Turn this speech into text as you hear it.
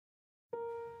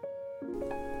Hello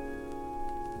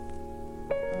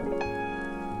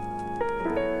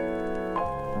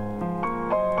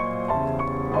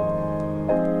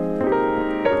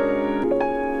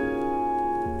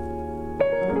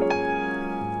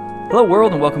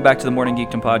world, and welcome back to the Morning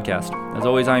Geekdom podcast. As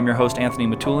always, I am your host, Anthony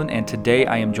Matulin, and today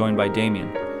I am joined by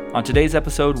Damien. On today's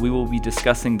episode, we will be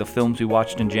discussing the films we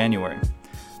watched in January.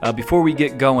 Before we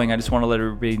get going, I just want to let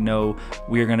everybody know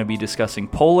we are going to be discussing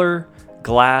Polar,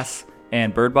 Glass,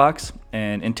 and Bird Box,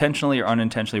 and intentionally or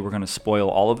unintentionally, we're going to spoil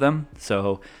all of them.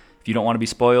 So if you don't want to be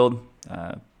spoiled,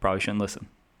 probably shouldn't listen.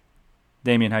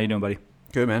 Damien, how you doing, buddy?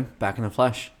 Good, man. Back in the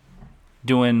flesh.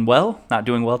 Doing well? Not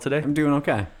doing well today? I'm doing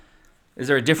okay. Is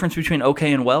there a difference between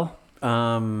okay and well?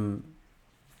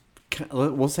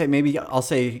 We'll say I'll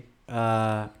say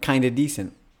kind of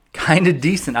decent. Kind of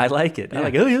decent. I like it. Yeah. I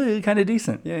like it. Oh, yeah, kind of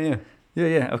decent. Yeah.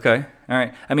 Okay. All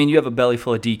right. I mean, you have a belly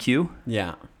full of DQ.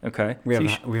 Yeah. Okay. We've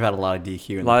had a lot of DQ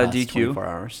in the past 24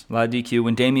 hours. A lot of DQ.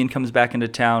 When Damien comes back into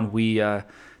town,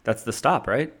 that's the stop,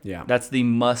 right? Yeah. That's the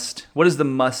must. What is the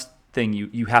must thing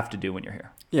you have to do when you're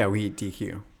here? Yeah, we eat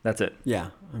DQ. That's it.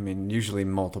 Yeah. I mean, usually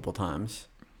multiple times.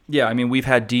 Yeah, I mean, we've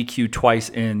had DQ twice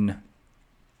in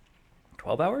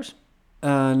 12 hours?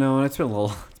 No, it's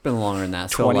been longer than that.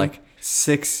 20? So like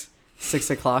 6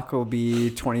 o'clock will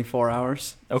be 24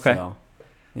 hours. Okay. So,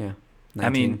 yeah.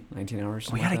 19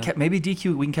 hours. We gotta maybe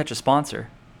DQ. We can catch a sponsor.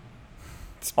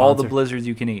 Sponsor. All the blizzards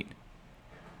you can eat.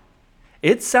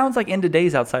 It sounds like end of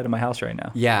days outside of my house right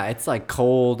now. Yeah, it's like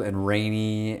cold and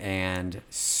rainy and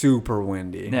super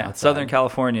windy. Yeah, outside. Southern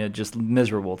California just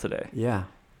miserable today. Yeah.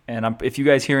 And if you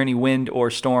guys hear any wind or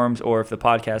storms, or if the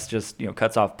podcast just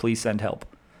cuts off, please send help.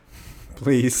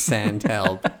 Please send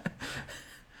help. All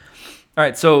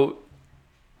right, so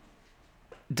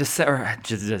December.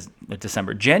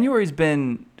 January's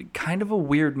been kind of a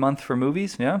weird month for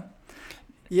movies. Yeah.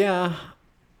 Yeah.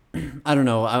 I don't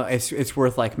know. It's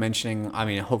worth like mentioning. I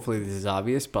mean, hopefully this is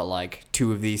obvious, but like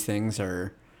two of these things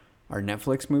are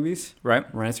Netflix movies, right?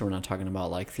 So we're not talking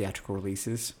about like theatrical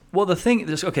releases. Well,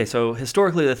 so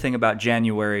historically the thing about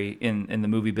January in the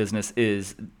movie business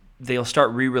is they'll start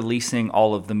re-releasing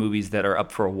all of the movies that are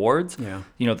up for awards. Yeah.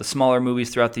 The smaller movies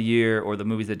throughout the year, or the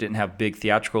movies that didn't have big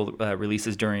theatrical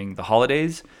releases during the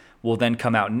holidays, will then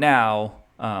come out now,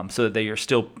 so that they are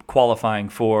still qualifying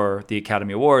for the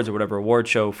Academy Awards or whatever award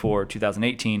show for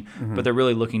 2018, but they're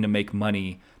really looking to make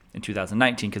money in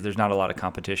 2019 because there's not a lot of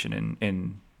competition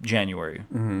in January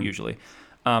usually.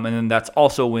 And then that's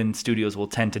also when studios will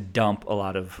tend to dump a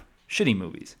lot of shitty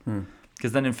movies.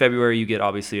 Because then in February you get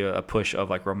obviously a push of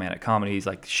like romantic comedies,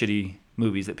 like shitty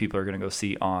movies that people are going to go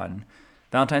see on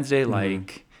Valentine's Day,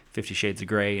 like 50 Shades of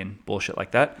Grey and bullshit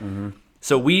like that.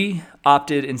 So we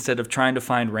opted, instead of trying to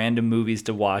find random movies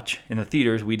to watch in the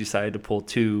theaters, we decided to pull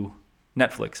 2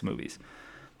 Netflix movies.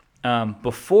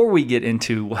 Before we get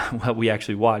into what we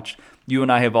actually watched, you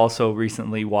and I have also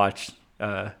recently watched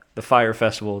the Fire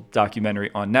Festival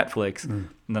documentary on Netflix, and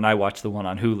then I watched the one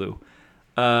on Hulu.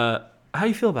 How do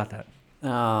you feel about that?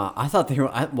 I thought they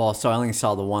were... so I only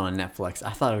saw the one on Netflix.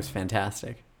 I thought it was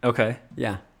fantastic. Okay.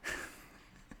 Yeah.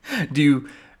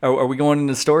 Are we going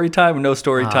into story time or no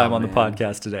story time on the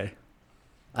podcast today?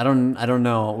 I don't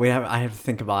know. I have to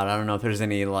think about it. I don't know if there's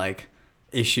any like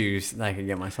issues that I could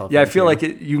get myself into. I feel like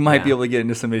you might be able to get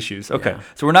into some issues. Okay. Yeah.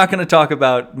 So we're not going to talk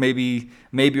about maybe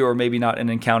or maybe not an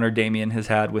encounter Damien has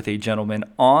had with a gentleman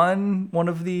on one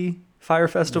of the Fire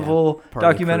Festival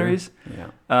documentaries.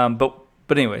 Yeah.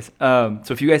 But anyways, so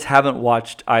if you guys haven't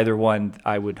watched either one,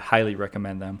 I would highly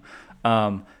recommend them.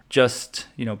 Just,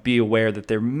 be aware that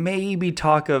there may be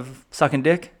talk of sucking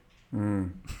dick.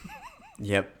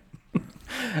 Yep.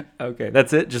 Okay,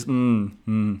 that's it. Just Yeah,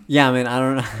 I mean, I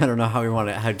don't know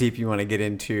how deep you want to get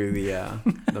into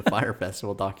the Fire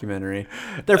Festival documentary.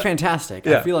 They're fantastic.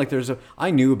 Yeah. I feel like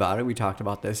I knew about it. We talked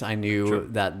about this. I knew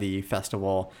that the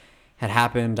festival had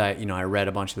happened. I read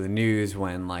a bunch of the news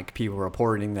when like people were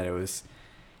reporting that it was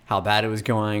how bad it was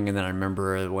going, and then I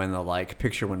remember when the like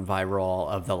picture went viral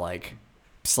of the like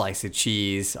slice of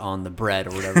cheese on the bread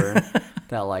or whatever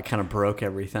that like kind of broke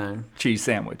everything. Cheese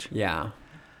sandwich. Yeah.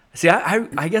 See,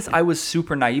 I guess I was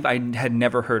super naive. I had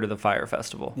never heard of the Fire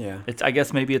Festival. Yeah. I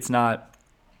guess maybe it's not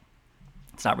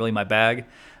really my bag.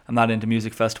 I'm not into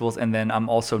music festivals, and then I'm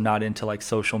also not into like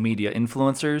social media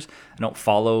influencers. I don't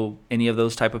follow any of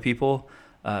those type of people,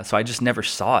 so I just never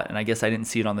saw it, and I guess I didn't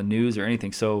see it on the news or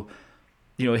anything. So,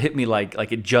 it hit me like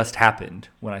it just happened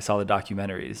when I saw the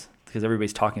documentaries, because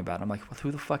everybody's talking about it. I'm like, well, who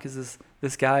the fuck is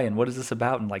this guy, and what is this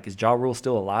about? And like, is Ja Rule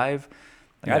still alive?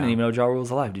 Like, I didn't even know Ja Rule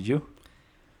was alive. Did you?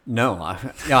 No,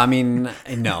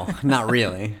 no, not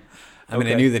really. I mean,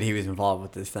 Okay. I knew that he was involved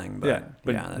with this thing, but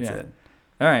that's it.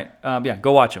 All right. Yeah,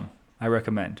 go watch them. I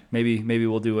recommend. Maybe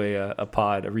we'll do a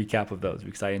recap of those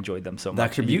because I enjoyed them so much.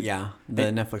 That could be, The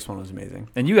Netflix one was amazing.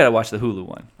 And you got to watch the Hulu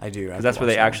one. I do. Because that's where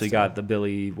they actually got the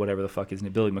Billy, whatever the fuck his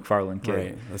name, Billy McFarlane kid.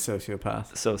 Right, the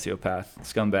sociopath.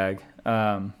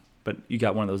 Scumbag. But you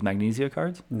got one of those Magnesia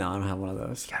cards? No, I don't have one of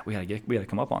those. God, we gotta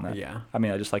come up on that. Yeah. I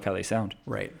mean, I just like how they sound.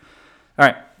 Right. All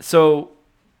right. So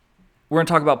we're gonna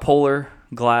talk about Polar,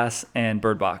 Glass, and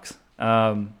Bird Box.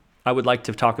 I would like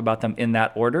to talk about them in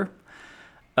that order.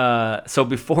 So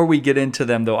before we get into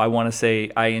them, though, I want to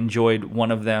say I enjoyed one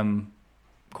of them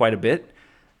quite a bit.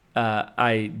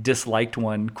 I disliked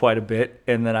one quite a bit,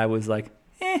 and then I was like,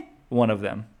 one of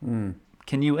them.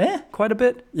 Can you quite a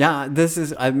bit? Yeah,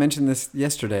 I mentioned this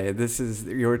yesterday.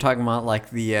 You were talking about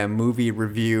like the movie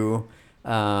review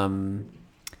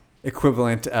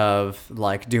equivalent of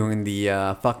like doing the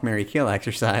fuck, marry, kill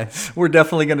exercise. We're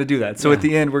definitely going to do that. So at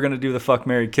the end, we're going to do the fuck,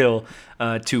 marry, kill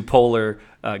to Polar,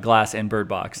 Glass, and Bird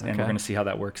Box, and we're going to see how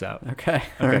that works out. Okay.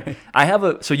 Okay.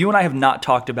 Right. So you and I have not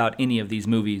talked about any of these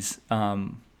movies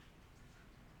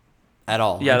at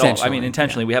all. Yeah, at all. I mean,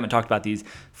 intentionally, we haven't talked about these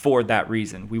for that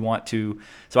reason. We want to.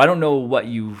 So I don't know what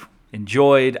you've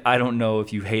enjoyed. I don't know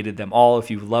if you hated them all,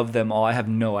 if you loved them all. I have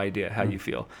no idea how you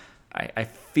feel. I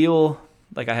feel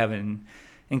like I have an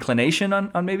inclination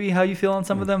on maybe how you feel on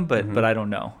some of them, but I don't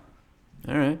know.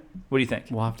 All right. What do you think?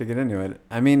 We'll have to get into it.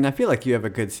 I mean, I feel like you have a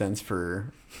good sense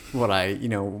for what I,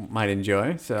 might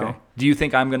enjoy. So, okay. Do you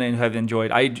think I'm going to have enjoyed?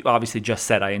 I obviously just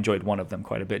said I enjoyed one of them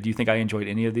quite a bit. Do you think I enjoyed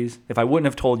any of these? If I wouldn't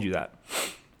have told you that.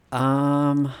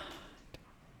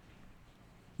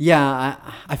 Yeah,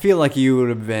 I feel like you would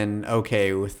have been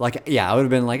okay with I would have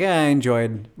been like, I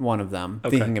enjoyed one of them.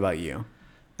 Okay. Thinking about you.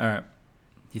 All right.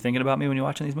 You thinking about me when you're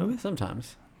watching these movies?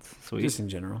 Sometimes. Sweet. Just in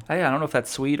general. I don't know if that's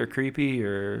sweet or creepy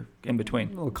or in between.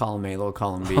 A little column A, little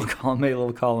column B. Little column A,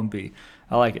 little column B.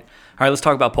 I like it. All right, let's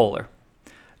talk about Polar.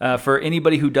 For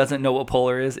anybody who doesn't know what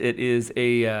Polar is, it is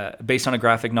based on a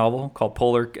graphic novel called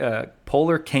Polar.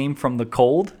 Polar Came from the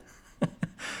Cold,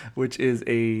 which is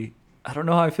I don't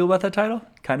know how I feel about that title.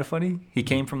 Kind of funny. He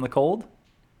came from the cold.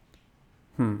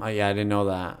 I didn't know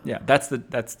that. Yeah, that's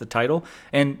the title.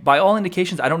 And by all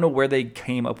indications, I don't know where they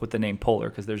came up with the name Polar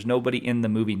because there's nobody in the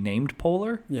movie named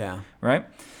Polar. Yeah. Right?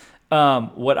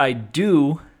 What I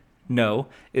do know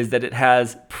is that it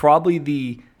has probably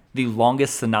the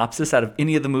longest synopsis out of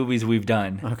any of the movies we've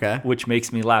done. Okay. Which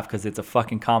makes me laugh because it's a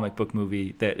fucking comic book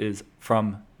movie that is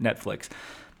from Netflix.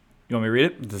 You want me to read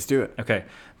it? Let's do it. Okay.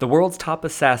 The world's top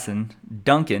assassin,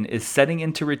 Duncan, is setting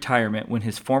into retirement when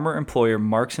his former employer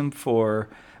marks him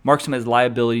as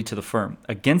liability to the firm.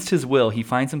 Against his will, he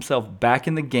finds himself back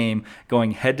in the game,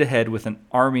 going head-to-head with an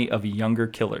army of younger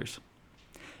killers.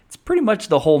 It's pretty much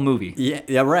the whole movie.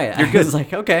 Yeah, right. You're good. It's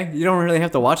like, okay, you don't really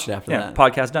have to watch it after that.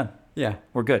 Podcast done. Yeah.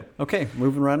 We're good. Okay,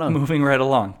 moving right on. Moving right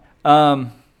along.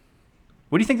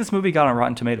 What do you think this movie got on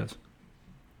Rotten Tomatoes?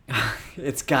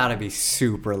 It's got to be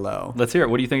super low. Let's hear it.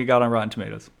 What do you think it got on Rotten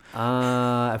Tomatoes? If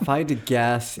I had to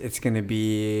guess, it's going to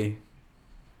be,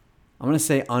 I'm going to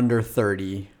say under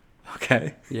 30.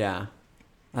 Okay. Yeah.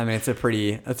 I mean, that's a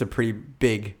pretty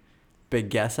big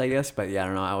guess, I guess. But yeah, I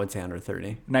don't know. I would say under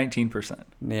 30. 19%.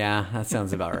 Yeah, that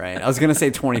sounds about right. I was going to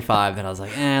say 25, then I was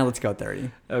like, let's go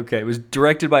 30. Okay. It was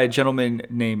directed by a gentleman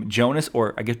named Jonas,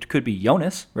 or I guess it could be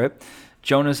Jonas, right?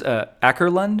 Jonas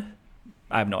Ackerlund.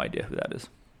 I have no idea who that is.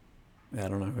 Yeah, I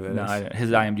don't know who that is. His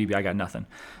IMDb, I got nothing.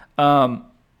 All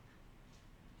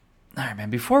right, man.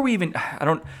 Before we even,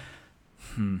 I'm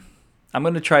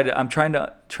trying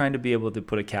to be able to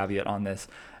put a caveat on this.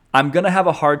 I'm gonna have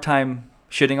a hard time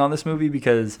shitting on this movie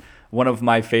because one of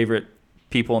my favorite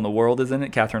people in the world is in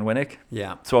it, Catherine Winnick.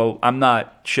 Yeah. So I'm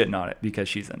not shitting on it because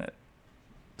she's in it.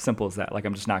 Simple as that. Like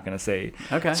I'm just not gonna say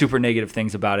super negative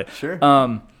things about it. Sure.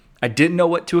 I didn't know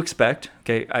what to expect.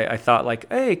 Okay, I thought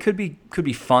like, hey, it could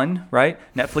be fun, right?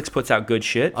 Netflix puts out good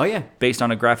shit. Oh yeah. Based on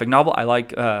a graphic novel. I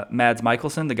like Mads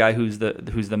Mikkelsen, the guy who's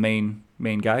the main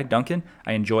guy, Duncan.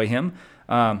 I enjoy him.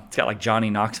 It's got like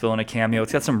Johnny Knoxville in a cameo.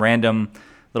 It's got some random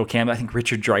little cameo. I think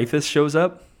Richard Dreyfuss shows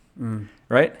up.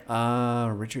 Right?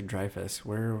 Richard Dreyfuss.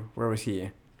 Where was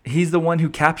he? He's the one who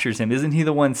captures him. Isn't he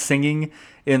the one singing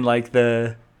in like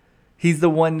the? He's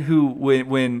the one who,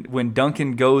 when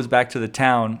Duncan goes back to the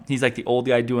town, he's like the old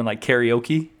guy doing like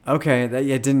karaoke. Okay, that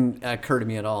didn't occur to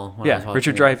me at all.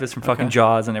 Richard Dreyfuss from fucking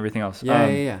Jaws and everything else.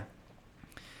 Yeah.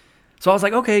 So I was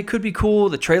like, okay, it could be cool.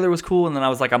 The trailer was cool, and then I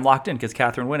was like, I'm locked in because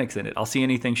Catherine Winnick's in it. I'll see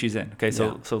anything she's in. Okay,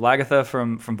 so Lagatha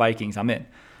from Vikings, I'm in.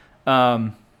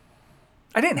 I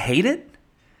didn't hate it.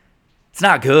 It's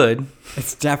not good.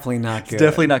 It's definitely not good. It's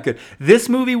definitely not good. This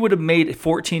movie would have made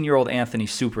 14-year-old Anthony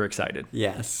super excited.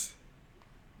 Yes.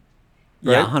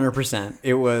 right? Yeah, 100%.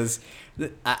 It was,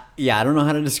 I don't know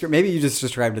how to describe. Maybe you just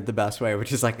described it the best way,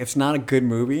 which is like it's not a good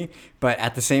movie, but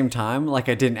at the same time, like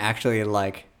I didn't actually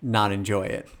like not enjoy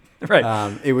it.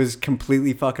 Right. It was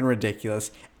completely fucking ridiculous.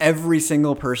 Every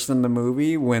single person in the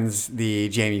movie wins the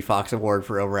Jamie Foxx award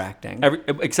for overacting.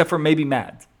 Except for maybe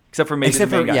Matt. Except for maybe the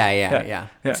main guy. Yeah.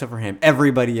 Except for him.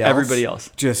 Everybody else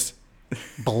just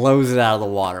blows it out of the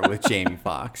water with Jamie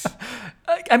Foxx.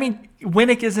 I mean,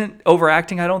 Winnick isn't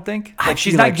overacting, I don't think. Like,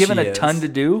 she's not given a ton to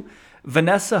do.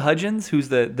 Vanessa Hudgens, who's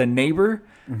the neighbor,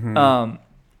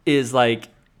 is like,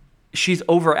 she's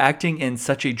overacting in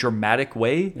such a dramatic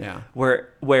way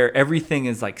where everything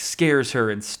is like scares her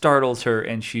and startles her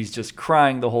and she's just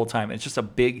crying the whole time. It's just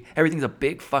everything's a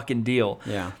big fucking deal.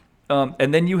 Yeah.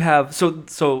 And then you have,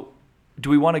 so do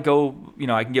we want to go,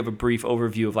 I can give a brief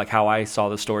overview of like how I saw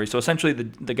the story. So essentially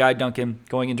the guy Duncan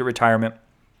going into retirement,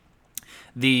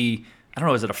 I don't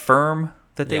know, is it a firm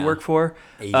that they work for?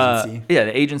 Agency.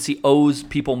 The agency owes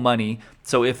people money.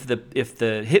 So if the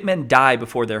hitmen die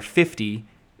before they're 50,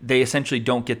 they essentially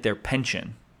don't get their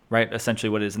pension, right?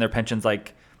 Essentially what it is. And their pension's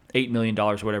like $8 million,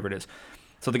 whatever it is.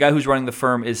 So the guy who's running the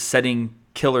firm is setting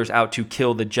killers out to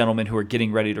kill the gentlemen who are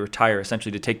getting ready to retire,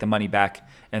 essentially to take the money back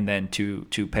and then to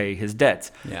pay his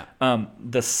debts. Yeah.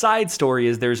 The side story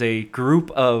is there's the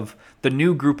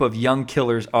new group of young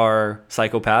killers are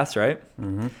psychopaths, right?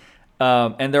 Mm-hmm.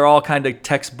 And they're all kind of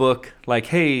textbook, like,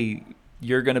 hey,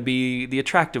 you're going to be the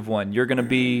attractive one. You're going to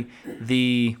be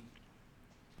the,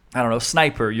 I don't know,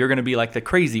 sniper. You're going to be like the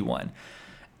crazy one.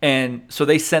 And so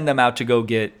they send them out to go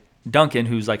get Duncan,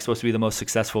 who's like supposed to be the most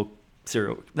successful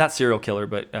not serial killer,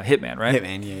 but hitman, right?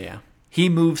 Hitman, yeah. He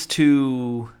moves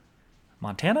to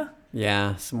Montana?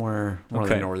 Yeah, somewhere one of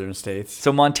the northern states.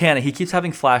 So Montana, he keeps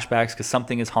having flashbacks because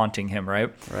something is haunting him,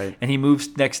 right? Right. And he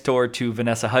moves next door to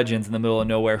Vanessa Hudgens in the middle of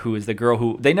nowhere, who is the girl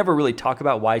who they never really talk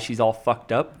about why she's all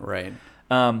fucked up. Right.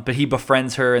 But he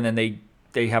befriends her, and then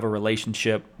they have a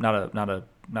relationship, not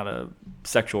a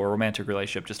sexual or romantic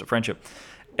relationship, just a friendship.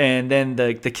 And then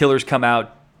the killers come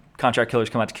out, contract killers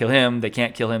come out to kill him. They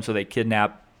can't kill him, so they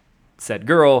kidnap said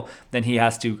girl. Then he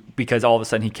has to, because all of a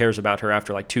sudden he cares about her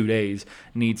after like 2 days,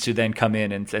 needs to then come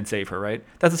in and save her, right?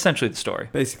 That's essentially the story.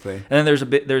 Basically. And then there's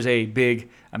a big,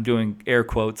 I'm doing air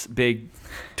quotes, big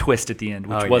twist at the end,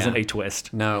 which wasn't a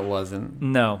twist. No, it wasn't.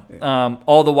 No.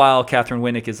 All the while, Catherine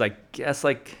Winnick is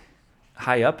like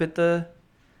high up at the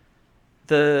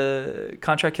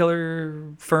contract killer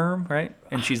firm, right?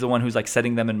 And she's the one who's like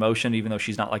setting them in motion, even though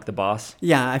she's not like the boss.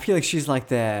 Yeah, I feel like she's like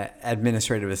the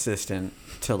administrative assistant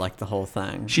to like the whole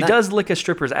thing. She does lick a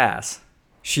stripper's ass.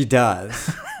 She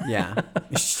does. Yeah.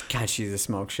 God, she's a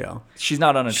smoke show. She's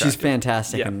not unattractive. She's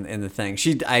fantastic in the thing.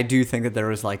 I do think that there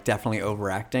was like definitely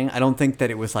overacting. I don't think that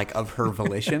it was like of her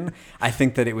volition. I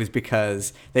think that it was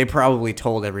because they probably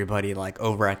told everybody like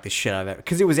overact the shit out of it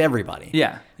because it was everybody.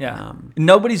 Yeah.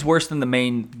 Nobody's worse than the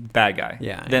main bad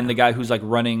guy. Than the guy who's like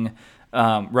running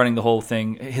the whole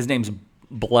thing. His name's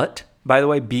Blut, by the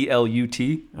way,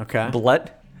 B-L-U-T. Okay.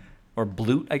 Blut. Or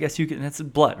Blute, I guess you can. That's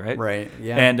blood, right? Right.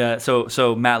 Yeah. And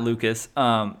so Matt Lucas,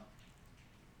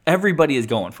 everybody is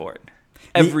going for it.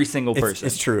 Every single person.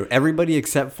 It's true. Everybody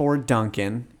except for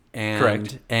Duncan.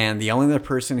 Correct. And the only other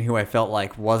person who I felt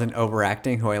like wasn't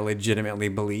overacting, who I legitimately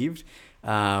believed,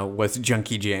 was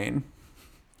Junkie Jane.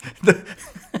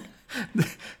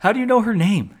 How do you know her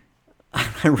name?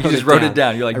 You just wrote it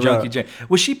down. You're like Junkie Jane.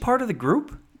 Was she part of the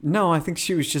group? No, I think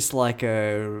she was just like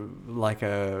a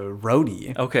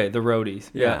roadie. Okay, the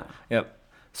roadies. Yeah. Yep.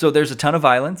 So there's a ton of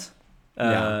violence,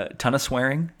 ton of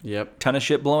swearing, ton of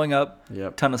shit blowing up,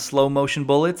 ton of slow motion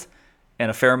bullets,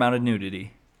 and a fair amount of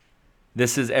nudity.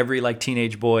 This is every like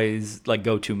teenage boy's like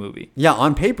go-to movie. Yeah,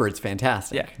 on paper it's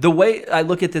fantastic. Yeah. The way I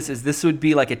look at this is this would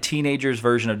be like a teenager's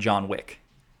version of John Wick.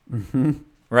 Mm-hmm.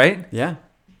 Right? Yeah.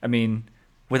 I mean,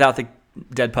 without the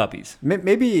dead puppies.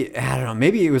 Maybe, I don't know,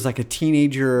 maybe it was like a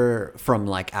teenager from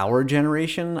like our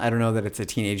generation. I don't know that it's a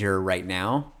teenager right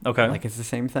now. Okay. Like it's the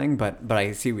same thing, but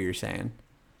I see what you're saying.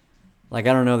 Like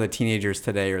I don't know that teenagers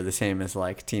today are the same as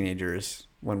like teenagers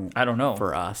when I don't know.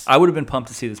 For us. I would have been pumped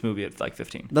to see this movie at like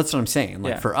 15. That's what I'm saying.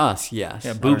 Like for us, yes.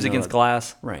 Yeah, boobs against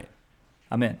glass. Right.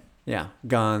 I'm in. Yeah.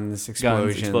 Guns,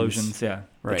 explosions. Yeah.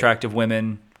 Right. Attractive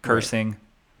women, cursing,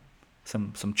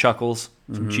 some chuckles,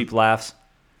 some cheap laughs.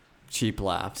 Cheap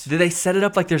laughs. Did they set it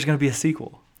up like there's going to be a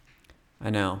sequel? I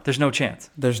know. There's no chance.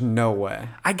 There's no way.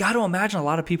 I got to imagine a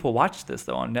lot of people watched this,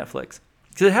 though, on Netflix.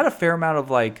 Because it had a fair amount of,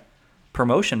 like,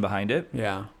 promotion behind it.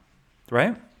 Yeah.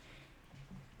 Right?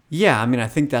 Yeah, I mean, I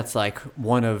think that's, like,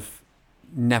 one of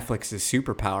Netflix's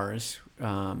superpowers.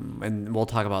 And we'll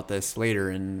talk about this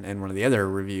later in one of the other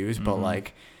reviews. But,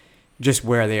 like, just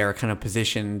where they are kind of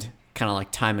positioned kind of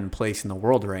like time and place in the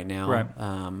world right now.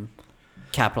 Right.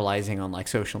 Capitalizing on like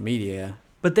social media.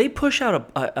 But they push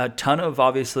out a ton of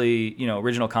obviously,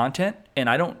 original content, and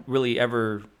I don't really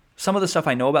ever. Some of the stuff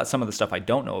I know about, some of the stuff I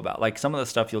don't know about. Like some of the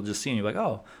stuff you'll just see and you're like,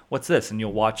 oh, what's this? And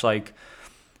you'll watch like,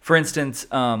 for instance,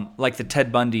 like the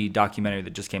Ted Bundy documentary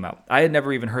that just came out. I had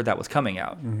never even heard that was coming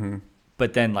out. Mm-hmm.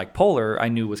 But then like Polar, I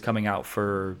knew was coming out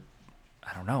for,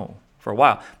 I don't know, for a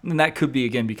while. And that could be,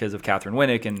 again, because of Catherine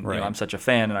Winnick. And right. I'm such a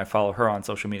fan and I follow her on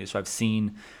social media. So I've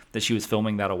seen that she was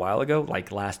filming that a while ago,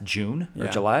 like last June or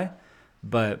July.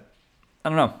 But I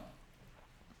don't know.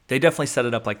 They definitely set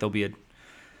it up like there'll be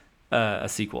a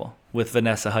sequel with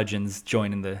Vanessa Hudgens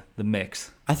joining the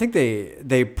mix. I think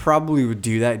they probably would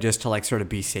do that just to like sort of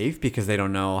be safe because they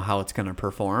don't know how it's going to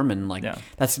perform. And like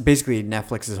that's basically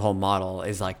Netflix's whole model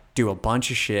is like do a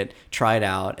bunch of shit, try it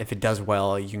out. If it does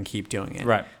well, you can keep doing it.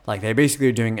 Right. Like they basically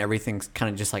are doing everything kind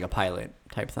of just like a pilot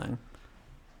type thing.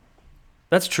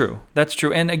 That's true.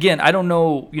 And again, I don't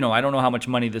know how much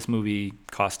money this movie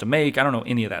cost to make. I don't know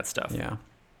any of that stuff. Yeah.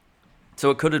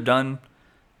 So it could have done,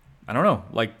 I don't know,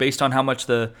 like based on how much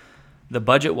the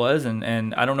budget was,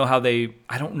 and I don't know how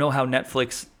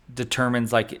Netflix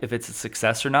determines like if it's a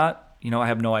success or not. I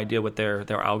have no idea what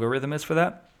their algorithm is for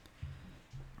that.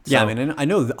 So, yeah, I mean, I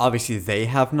know obviously they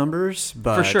have numbers,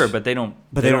 but for sure, but they don't.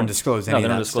 But they don't disclose any. No, they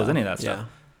don't of that disclose stuff. any of that stuff. Yeah.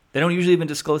 They don't usually even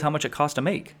disclose how much it costs to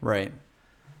make. Right.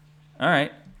 All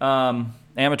right.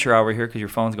 Amateur hour here because your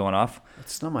phone's going off.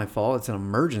 It's not my fault. It's an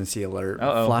emergency alert.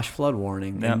 Uh-oh. Flash flood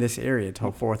warning in this area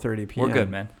till 4:30 p.m. We're good,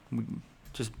 man.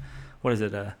 Just what is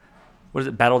it? What is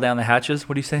it? Battle down the hatches.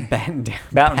 What do you say? Batten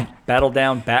down. Battle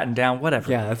down, batten down, whatever.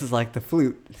 Yeah, this is like the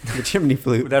flute, the chimney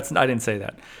flute. I didn't say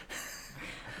that.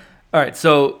 All right.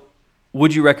 So,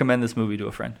 would you recommend this movie to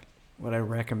a friend? Would I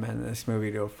recommend this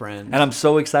movie to a friend? And I'm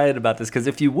so excited about this because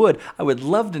if you would, I would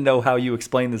love to know how you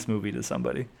explain this movie to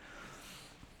somebody.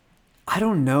 I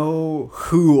don't know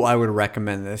who I would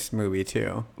recommend this movie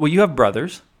to. Well, you have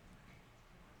brothers.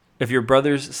 If your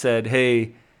brothers said,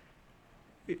 "Hey,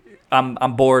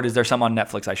 I'm bored. Is there something on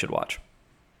Netflix I should watch?"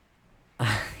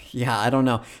 Yeah, I don't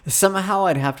know. Somehow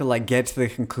I'd have to like get to the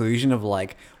conclusion of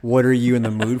like, what are you in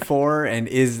the mood for? And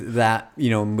is that,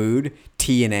 mood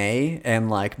TNA and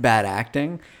like bad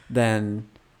acting? Then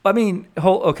I mean,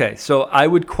 okay. So I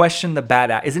would question the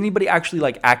bad act. Is anybody actually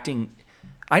like acting?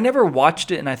 I never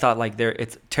watched it and I thought like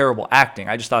it's terrible acting.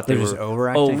 I just thought they were just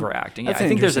overacting. Yeah, I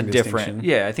think there's a different.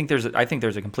 Yeah, I think there's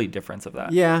a complete difference of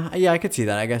that. Yeah, I could see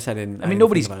that. I guess I didn't. I mean,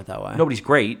 nobody's think about it that way. Nobody's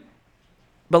great,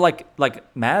 but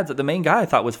like Mads, the main guy, I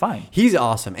thought was fine. He's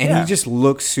awesome, and he just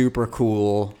looks super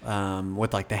cool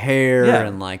with like the hair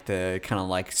and like the kind of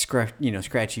like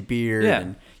scratchy beard. Yeah.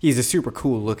 And he's a super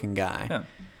cool looking guy. Yeah.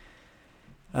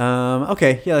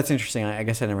 Okay, yeah, that's interesting. I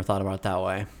guess I never thought about it that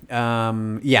way.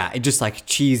 Yeah, it just like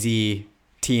cheesy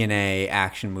TNA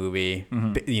action movie.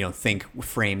 Mm-hmm. Think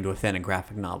framed within a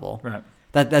graphic novel. Right.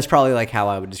 That's probably like how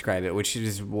I would describe it, which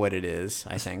is what it is,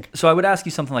 I think. So I would ask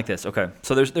you something like this. Okay,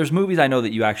 so there's movies I know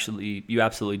that you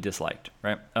absolutely disliked,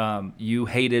 right? You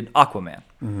hated Aquaman.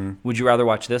 Mm-hmm. Would you rather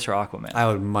watch this or Aquaman? I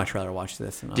would much rather watch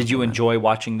this than Aquaman. Did you enjoy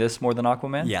watching this more than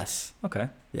Aquaman? Yes. Okay.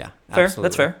 Yeah. Fair. Absolutely.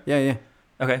 That's fair. Yeah.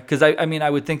 Okay, because I mean, I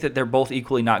would think that they're both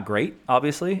equally not great,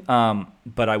 obviously,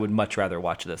 but I would much rather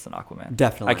watch this than Aquaman.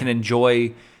 Definitely. I can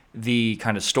enjoy the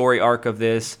kind of story arc of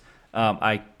this.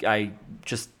 I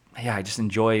just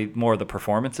enjoy more of the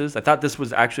performances. I thought this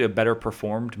was actually a better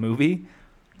performed movie,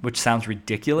 which sounds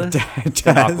ridiculous, than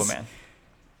Aquaman.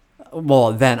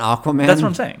 Well, than Aquaman? That's what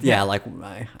I'm saying. Yeah, like,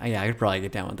 I could probably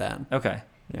get down with that. Okay.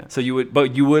 Yeah. So you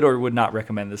would or would not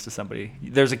recommend this to somebody?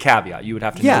 There's a caveat. You would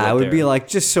have to. Yeah, I would be like,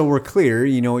 just so we're clear,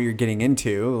 you know what you're getting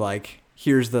into. Like,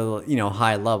 here's the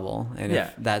high level, and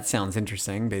if that sounds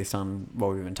interesting based on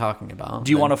what we've been talking about.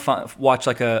 Do you want to watch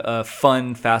like a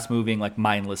fun, fast moving, like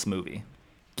mindless movie?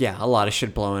 Yeah, a lot of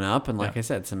shit blowing up, and like I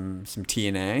said, some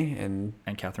TNA and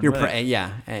Catherine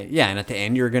Winnick. And at the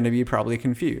end you're going to be probably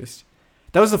confused.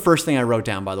 That was the first thing I wrote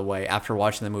down, by the way, after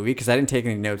watching the movie, because I didn't take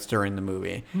any notes during the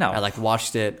movie. No. I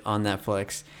watched it on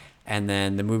Netflix, and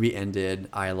then the movie ended.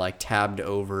 I tabbed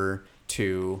over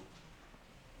to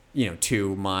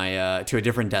my to a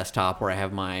different desktop where I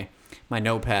have my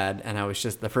notepad, and I was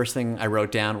just, the first thing I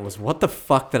wrote down was, what the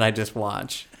fuck did I just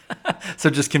watch? So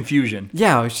just confusion.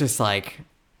 Yeah, I was just like,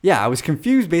 I was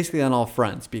confused basically on all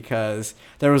fronts, because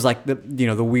there was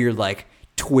the weird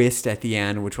twist at the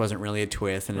end, which wasn't really a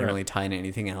twist and didn't really tie into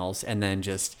anything else, and then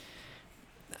just,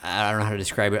 I don't know how to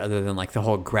describe it other than the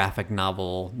whole graphic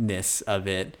novel-ness of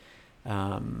it.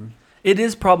 It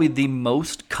is probably the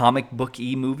most comic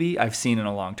book-y movie I've seen in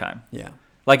a long time. Yeah.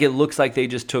 It looks like they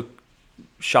just took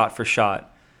shot for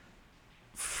shot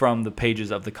from the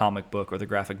pages of the comic book or the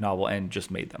graphic novel and just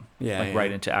made them.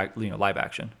 Right into live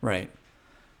action. Right.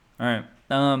 All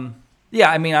right. Yeah,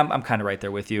 I mean, I'm kind of right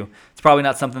there with you. It's probably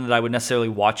not something that I would necessarily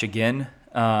watch again.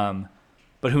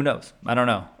 But who knows? I don't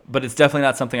know. But it's definitely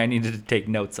not something I needed to take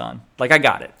notes on. Like, I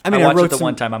got it. I mean, I watched it the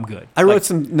one time. I'm good. I wrote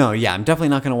some. No, yeah, I'm definitely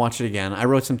not going to watch it again. I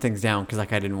wrote some things down because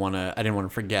like I didn't want to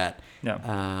forget.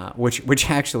 No. Which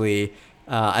actually,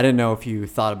 I didn't know if you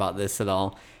thought about this at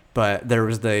all. But there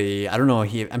was I don't know.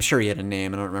 I'm sure he had a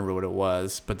name. I don't remember what it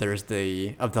was. But there's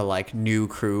like new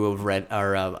crew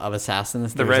of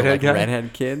assassins. The redhead guy?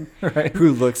 Redhead kid, right?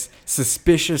 Who looks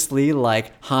suspiciously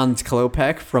like Hans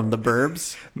Klopek from The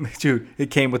Burbs. Dude, it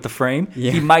came with the frame.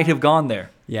 Yeah. He might have gone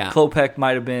there. Yeah. Klopek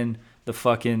might have been the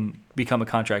fucking become a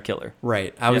contract killer.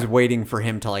 Right. I was waiting for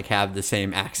him to like have the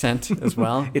same accent as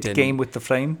well. It came with the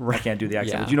frame. Right. I can't do the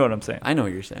accent, Yeah. but you know what I'm saying. I know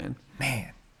what you're saying.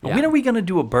 Man. Yeah. When are we going to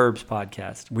do a Burbs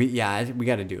podcast? We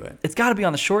got to do it. It's got to be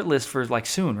on the short list for like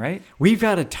soon, right? We've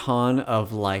got a ton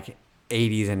of like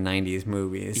 80s and 90s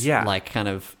movies. Yeah. Like kind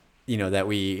of, that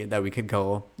we could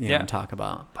go, and talk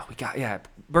about. But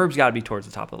Burbs got to be towards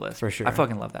the top of the list. For sure. I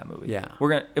fucking love that movie. Yeah.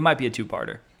 It might be a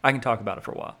two-parter. I can talk about it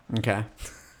for a while. Okay.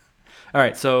 All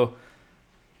right. So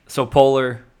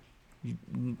Polar, you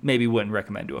maybe wouldn't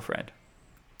recommend to a friend.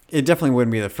 It definitely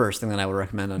wouldn't be the first thing that I would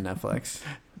recommend on Netflix.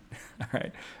 All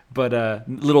right. But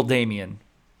little Damien.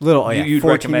 You'd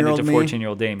recommend it to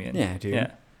 14-year-old Damien. Yeah,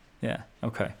 dude. Yeah.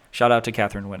 Okay. Shout out to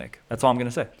Catherine Winnick. That's all I'm going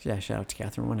to say. Yeah, shout out to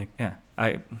Catherine Winnick. Yeah.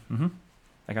 I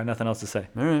got nothing else to say.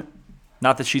 All right.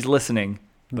 Not that she's listening,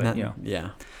 but Yeah.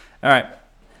 All right.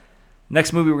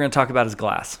 Next movie we're going to talk about is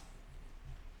Glass.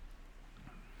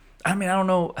 I mean, I don't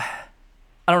know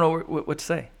what to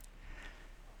say.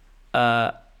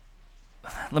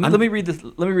 Let me read this.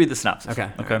 Let me read the synopsis.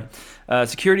 Okay.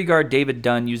 Security guard David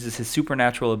Dunn uses his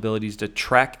supernatural abilities to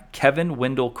track Kevin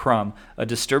Wendell Crumb, a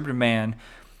disturbed man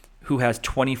who has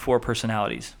 24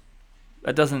 personalities.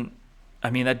 That doesn't.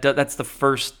 I mean, that's the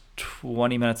first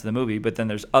 20 minutes of the movie, but then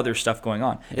there's other stuff going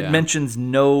on. Yeah. It mentions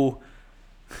no.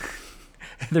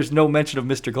 There's no mention of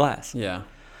Mr. Glass. Yeah.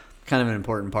 Kind of an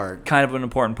important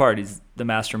part. He's the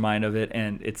mastermind of it,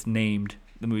 and it's named.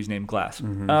 The movie's named Glass.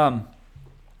 Mm-hmm.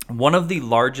 One of the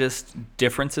largest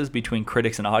differences between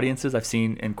critics and audiences I've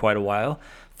seen in quite a while.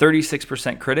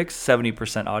 36% critics,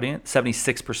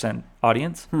 76%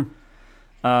 audience.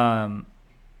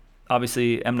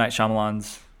 Obviously, M. Night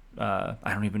Shyamalan's, I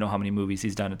don't even know how many movies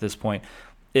he's done at this point.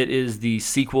 It is the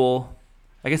sequel,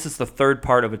 I guess it's the third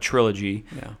part of a trilogy,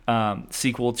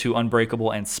 sequel to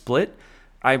Unbreakable and Split.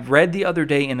 I read the other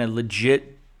day in a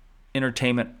legit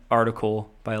entertainment article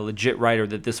by a legit writer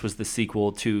that this was the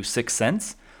sequel to Sixth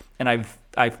Sense. And I've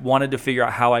wanted to figure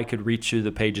out how I could reach through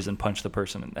the pages and punch the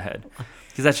person in the head,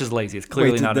 because that's just lazy. It's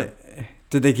clearly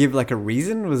Did they give like a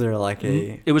reason? Was there like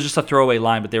a? It was just a throwaway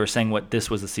line, but they were saying what this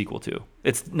was a sequel to.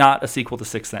 It's not a sequel to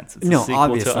Sixth Sense. It's a sequel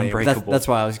obviously. to Unbreakable. That's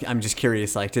why I'm just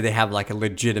curious. Like, did they have like a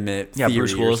legitimate? Yeah, theory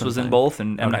Bruce Willis was in both,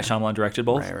 and M. Okay. Night Shyamalan directed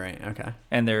both. Right. Okay.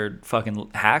 And they're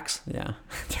fucking hacks. Yeah,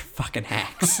 they're fucking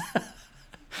hacks.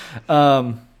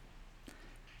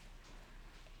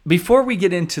 Before we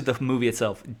get into the movie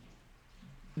itself,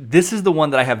 this is the one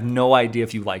that I have no idea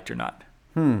if you liked or not.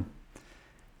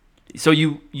 So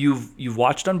you've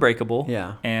watched Unbreakable,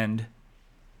 Yeah. and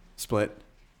Split.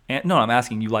 And no, I'm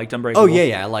asking, you liked Unbreakable? Oh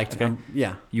yeah, I liked it. Okay.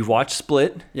 Yeah. You've watched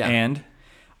Split, Yeah. and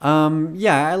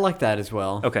yeah, I like that as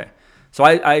well. okay. So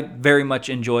I very much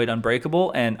enjoyed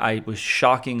Unbreakable, and I was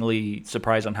shockingly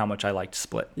surprised on how much I liked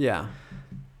Split. Yeah.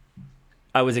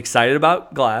 I was excited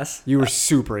about Glass. You were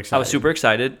super excited. I was super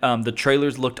excited. The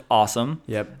trailers looked awesome.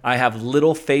 Yep. I have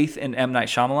little faith in M. Night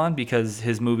Shyamalan because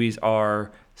his movies are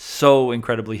so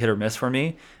incredibly hit or miss for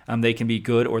me. They can be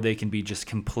good or they can be just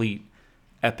complete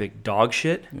epic dog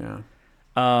shit. Yeah.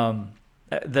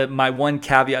 My one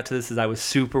caveat to this is I was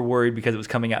super worried because it was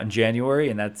coming out in January,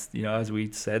 and that's, as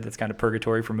we said, that's kind of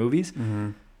purgatory for movies. Mm-hmm.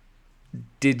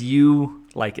 Did you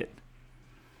like it?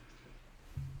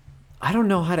 I don't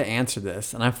know how to answer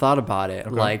this, and I've thought about it.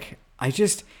 Okay. Like, I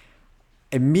just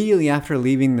immediately after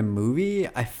leaving the movie,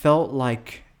 I felt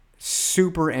like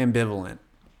super ambivalent.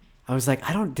 I was like,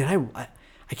 I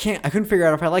couldn't figure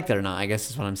out if I liked it or not, I guess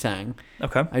is what I'm saying.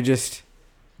 Okay.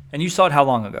 And you saw it how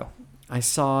long ago? I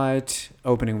saw it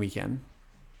opening weekend.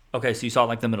 Okay, so you saw it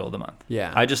like the middle of the month.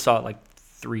 Yeah. I just saw it like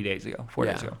 4 days ago.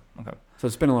 Okay. So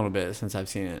it's been a little bit since I've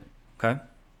seen it. Okay.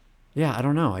 Yeah, I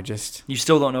don't know. You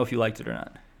still don't know if you liked it or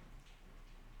not.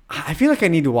 I feel like I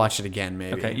need to watch it again,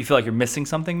 maybe. Okay. You feel like you're missing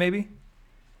something, maybe?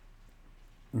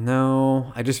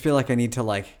 No, I just feel like I need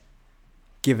to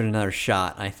give it another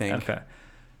shot, I think. Okay.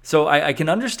 So I can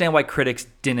understand why critics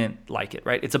didn't like it,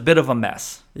 right? It's a bit of a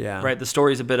mess. Yeah. Right. The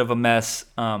story's a bit of a mess.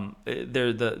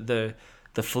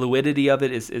 The fluidity of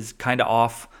it is kind of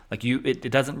off. Like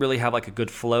it doesn't really have like a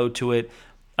good flow to it.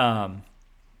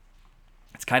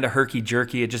 It's kind of herky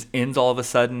jerky. It just ends all of a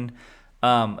sudden.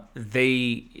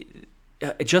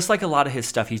 Just like a lot of his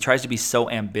stuff, he tries to be so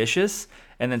ambitious,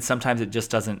 and then sometimes it just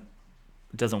doesn't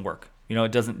work.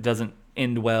 It doesn't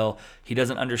end well. He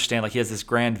doesn't understand. Like he has this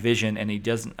grand vision, and he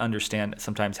doesn't understand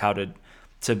sometimes how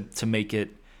to make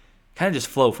it kind of just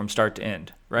flow from start to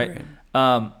end. Right.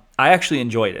 I actually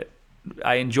enjoyed it.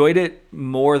 I enjoyed it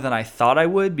more than I thought I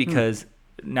would because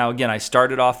now again I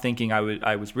started off thinking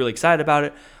I was really excited about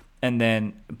it,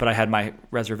 but I had my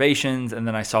reservations, and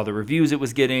then I saw the reviews it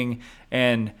was getting,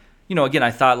 and again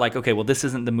I thought like, okay, well this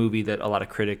isn't the movie that a lot of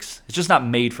critics. It's just not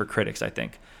made for critics, I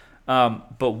think.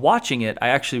 But watching it, I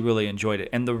actually really enjoyed it,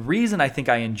 and the reason I think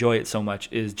I enjoy it so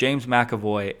much is James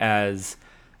McAvoy as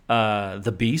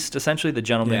the Beast, essentially the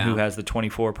gentleman who has the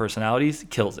 24 personalities,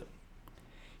 kills it.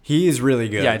 He is really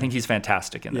good. Yeah, I think he's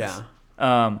fantastic in this.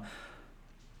 Yeah.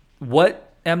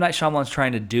 What M. Night Shyamalan's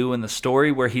trying to do in the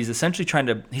story, where he's essentially trying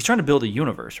to build a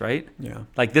universe, right? Yeah.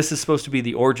 Like this is supposed to be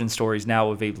the origin stories now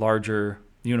of a larger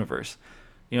universe.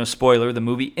 Spoiler: the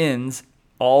movie ends,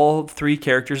 all 3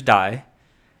 characters die,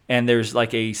 and there's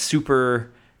like a super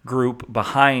group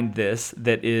behind this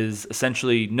that is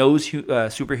essentially knows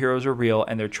superheroes are real,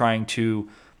 and they're trying to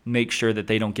make sure that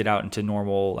they don't get out into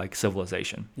normal like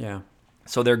civilization. Yeah.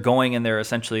 So they're going and they're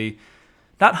essentially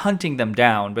not hunting them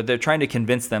down, but they're trying to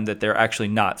convince them that they're actually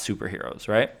not superheroes,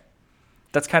 right?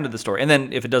 That's kind of the story. And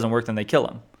then if it doesn't work, then they kill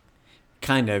them.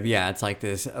 Kind of, yeah. It's like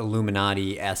this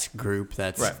Illuminati-esque group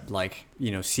that's right. like,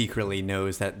 secretly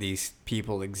knows that these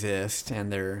people exist,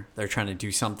 and they're trying to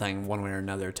do something one way or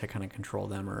another to kind of control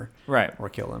them or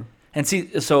kill them. And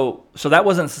see, so that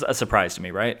wasn't a surprise to me,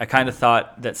 right? I kind of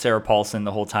thought that Sarah Paulson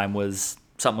the whole time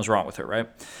something was wrong with her, right?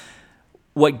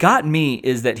 What got me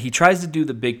is that he tries to do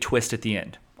the big twist at the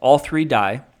end. All 3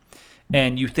 die,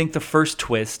 and you think the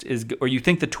twist is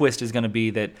going to be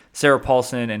that Sarah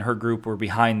Paulson and her group were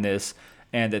behind this,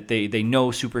 and that they know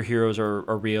superheroes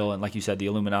are real, and like you said, the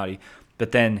Illuminati.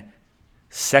 But then,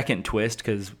 second twist,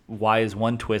 because why is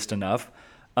one twist enough?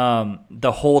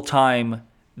 The whole time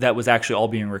that was actually all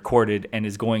being recorded and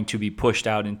is going to be pushed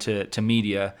out into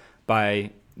media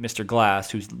by Mr.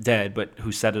 Glass, who's dead, but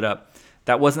who set it up.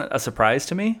 That wasn't a surprise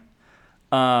to me.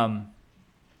 The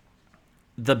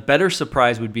better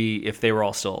surprise would be if they were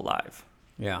all still alive.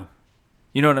 Yeah.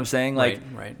 You know what I'm saying? Like,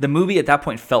 right. The movie at that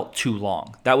point felt too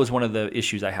long. That was one of the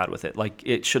issues I had with it. Like,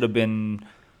 it should have been,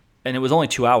 and it was only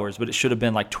 2 hours, but it should have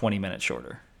been like 20 minutes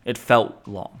shorter. It felt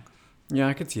long. Yeah,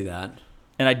 I could see that.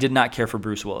 And I did not care for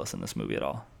Bruce Willis in this movie at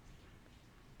all.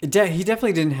 He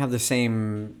definitely didn't have the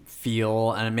same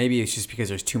feel, and maybe it's just because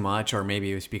there's too much, or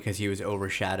maybe it was because he was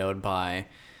overshadowed by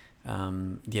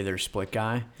the other Split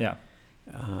guy. Yeah.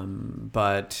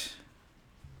 But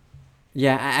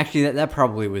yeah, actually, that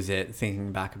probably was it.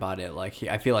 Thinking back about it, like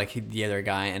I feel like the other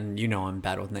guy, and I'm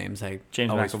bad with names. I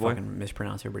James always McAvoy. fucking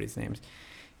mispronounce everybody's names.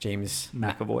 James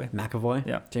McAvoy. McAvoy.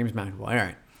 Yeah. James McAvoy. All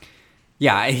right.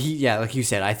 Yeah, like you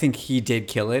said, I think he did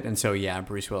kill it, and so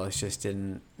Bruce Willis just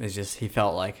didn't. It's just he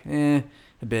felt like a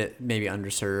bit maybe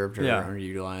underserved or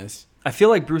underutilized. I feel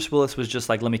like Bruce Willis was just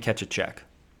like, let me catch a check.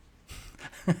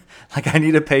 Like, I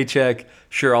need a paycheck.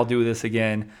 Sure, I'll do this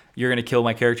again. You're gonna kill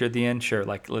my character at the end. Sure,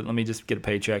 like let me just get a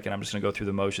paycheck, and I'm just gonna go through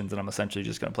the motions, and I'm essentially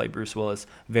just gonna play Bruce Willis,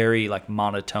 very like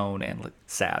monotone and like,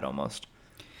 sad almost.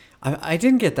 I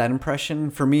didn't get that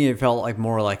impression. For me, it felt like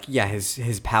more like,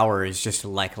 his power is just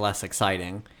like less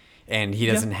exciting, and he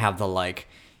doesn't have the like,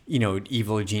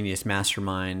 evil genius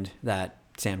mastermind that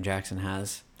Sam Jackson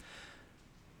has.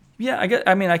 Yeah,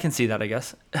 I can see that, I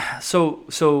guess.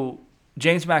 So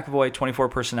James McAvoy, 24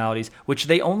 personalities, which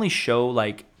they only show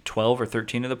like 12 or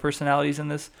 13 of the personalities in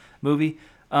this movie.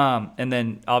 And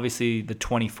then obviously the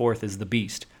 24th is the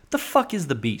Beast. The fuck is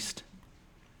the Beast?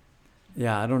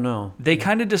 Yeah, I don't know. They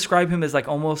kind of describe him as like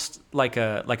almost like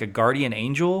a guardian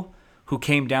angel who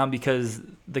came down because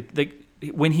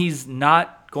when he's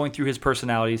not going through his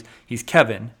personalities, he's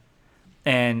Kevin,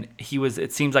 and he was,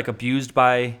 it seems like, abused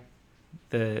by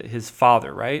his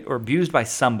father, right? Or abused by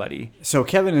somebody. So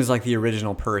Kevin is like the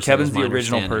original person. Kevin's the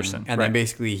original person. And then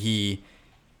basically he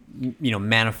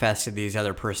manifested these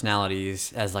other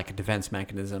personalities as like a defense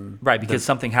mechanism. Right, because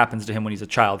something happens to him when he's a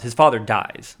child. His father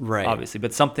dies, right, obviously,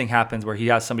 but something happens where he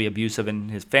has somebody abusive in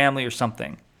his family or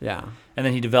something. Yeah. And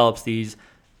then he develops these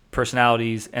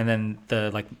personalities, and then the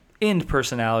like end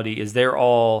personality is they're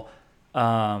all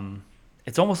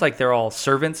it's almost like they're all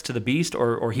servants to the Beast,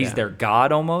 or he's their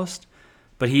god almost.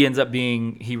 but he ends up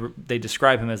being they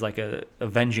describe him as like a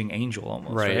avenging angel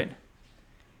almost, right?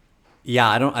 Yeah,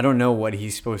 I don't know what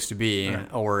he's supposed to be,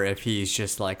 or if he's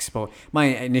just like my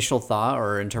initial thought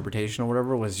or interpretation or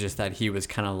whatever was just that he was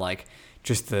kind of like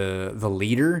just the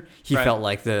leader. He felt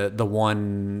like the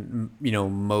one, you know,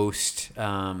 most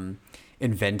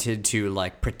invented to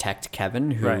like protect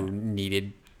Kevin, who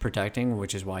needed protecting,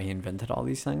 which is why he invented all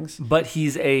these things. But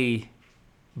he's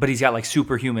got like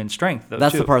superhuman strength though.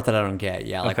 That's the part that I don't get.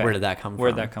 Yeah, like where did that come from? Where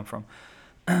did that come from?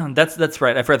 That's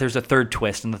right. I forgot there's a third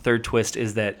twist, and the third twist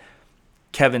is that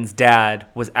Kevin's dad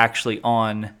was actually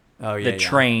on the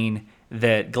train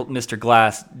that Mr.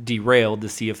 Glass derailed to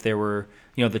see if there were,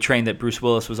 you know, the train that Bruce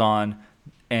Willis was on,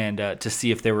 and to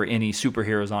see if there were any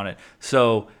superheroes on it.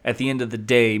 So at the end of the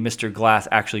day, Mr. Glass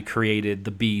actually created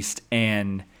the Beast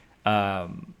and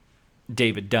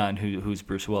David Dunn, who's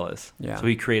Bruce Willis. Yeah. So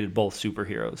he created both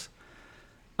superheroes.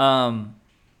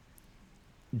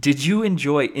 Did you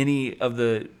enjoy any of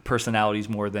the personalities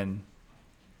more than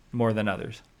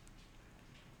others?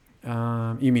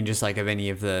 You mean just like of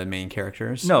any of the main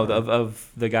characters? No,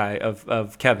 of the guy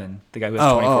of Kevin, the guy who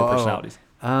has 24 personalities.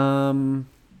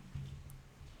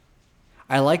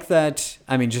 I like that.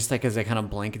 I mean, just like as a kind of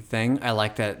blanket thing, I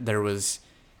like that there was,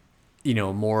 you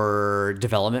know, more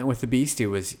development with the Beast. It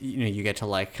was, you know, you get to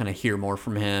like kind of hear more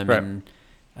from him,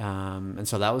 and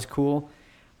so that was cool.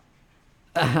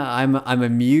 I'm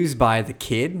amused by the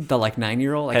kid, the like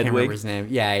 9-year-old. I can't remember his name.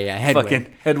 Yeah, Hedwig.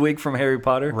 Fucking Hedwig from Harry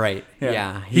Potter. Right.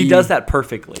 Yeah. He does that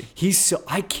perfectly.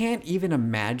 I can't even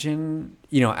imagine,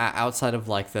 you know, outside of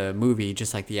like the movie,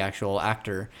 just like the actual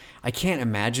actor, I can't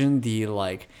imagine the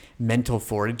like mental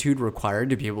fortitude required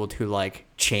to be able to like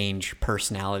change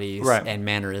personalities and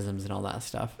mannerisms and all that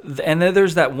stuff. And then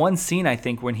there's that one scene, I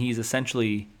think, when he's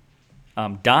essentially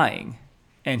dying.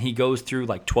 And he goes through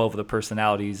like 12 of the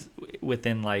personalities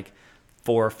within like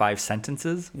 4 or 5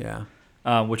 sentences. Yeah.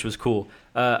 Which was cool.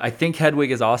 I think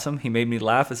Hedwig is awesome. He made me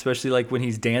laugh, especially like when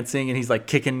he's dancing and he's like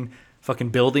kicking fucking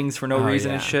buildings for no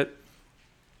reason and shit.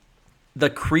 The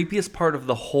creepiest part of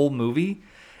the whole movie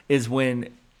is when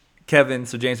Kevin,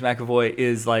 so James McAvoy,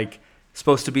 is like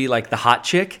supposed to be like the hot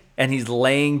chick, and he's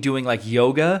doing like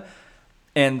yoga.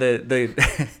 And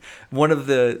the one of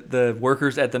the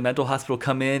workers at the mental hospital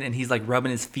come in, and he's like rubbing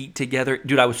his feet together.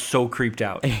 Dude, I was so creeped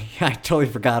out. I totally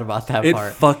forgot about that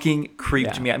part. It fucking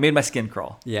creeped me out. It made my skin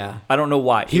crawl. Yeah. I don't know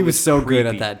why. He was so creepy.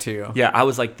 Good at that too. Yeah, I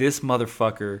was like, this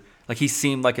motherfucker. Like, he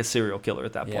seemed like a serial killer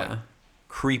at that point. Yeah.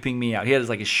 Creeping me out. He had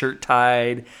his shirt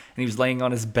tied, and he was laying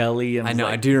on his belly. And I know.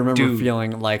 Like, I do remember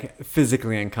feeling like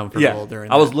physically uncomfortable during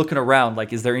that. I was looking around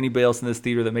like, is there anybody else in this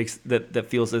theater that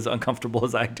feels as uncomfortable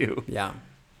as I do? Yeah.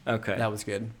 Okay. That was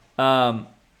good. So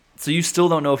you still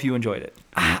don't know if you enjoyed it?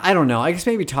 I don't know. I guess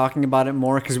maybe talking about it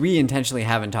more, because we intentionally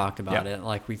haven't talked about it.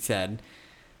 Like we said,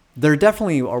 there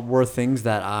definitely were things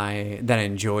that I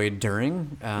enjoyed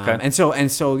during. And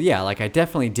so yeah, like I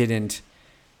definitely didn't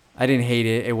hate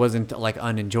it. It wasn't like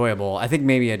unenjoyable. I think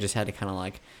maybe I just had to kind of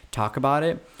like talk about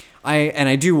it.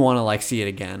 I do want to like see it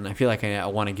again. I feel like I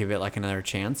want to give it like another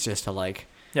chance, just to like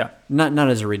not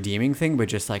as a redeeming thing, but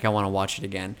just like I want to watch it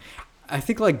again. I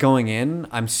think like going in,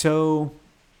 I'm so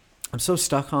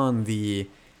stuck on the,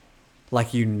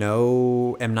 like, you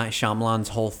know, M. Night Shyamalan's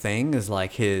whole thing is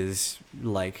like his,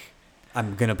 like,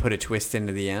 I'm going to put a twist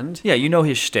into the end. Yeah, you know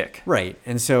his shtick. Right.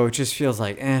 And so it just feels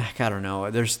like, I don't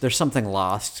know. There's something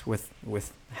lost with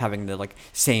having the like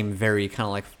same very kind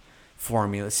of like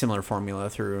similar formula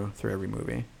through every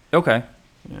movie. Okay.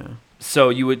 Yeah. So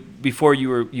you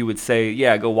would say,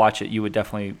 yeah, go watch it. You would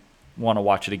definitely want to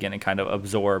watch it again and kind of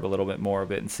absorb a little bit more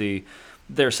of it and see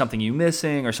there's something you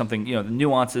missing or something, you know, the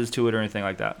nuances to it or anything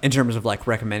like that. In terms of like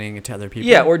recommending it to other people?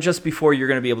 Yeah, or just before you're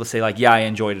going to be able to say like, yeah, I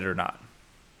enjoyed it or not.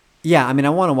 Yeah, I mean, I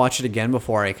want to watch it again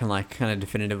before I can like kind of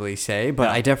definitively say, but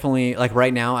I definitely, like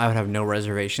right now, I would have no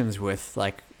reservations with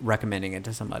like recommending it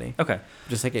to somebody. Okay.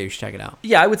 Just like, hey, you should check it out.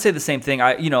 Yeah, I would say the same thing.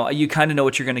 You kind of know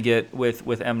what you're going to get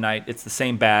with M. Night. It's the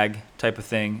same bag type of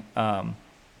thing.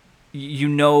 You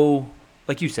know,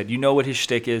 like you said, you know what his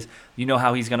shtick is. You know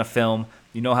how he's going to film.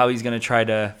 You know how he's going to try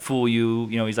to fool you.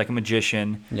 You know, he's like a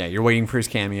magician. Yeah, you're waiting for his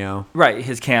cameo. Right,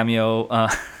 his cameo.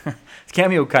 His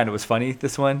cameo kind of was funny,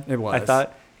 this one. It was. I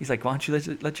thought. He's like, why don't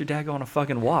you let your dad go on a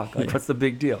fucking walk? Like, what's the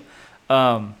big deal?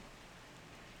 But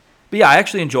yeah, I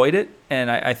actually enjoyed it,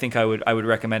 and I think I would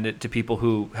recommend it to people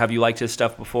who, have you liked his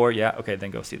stuff before? Yeah, okay,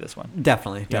 then go see this one.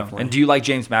 Definitely. And do you like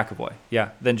James McAvoy? Yeah,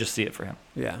 then just see it for him.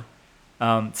 Yeah.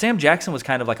 Sam Jackson was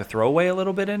kind of like a throwaway a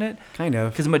little bit in it. Kind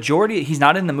of. Because he's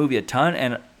not in the movie a ton,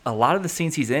 and a lot of the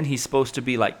scenes he's in, he's supposed to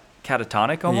be like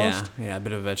catatonic almost. Yeah, a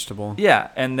bit of a vegetable. Yeah,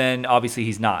 and then obviously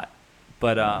he's not.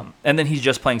 But and then he's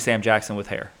just playing Sam Jackson with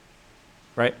hair,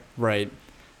 right? Right.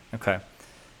 Okay.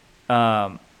 You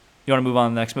want to move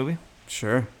on to the next movie?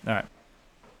 Sure. All right.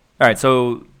 All right.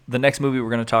 So the next movie we're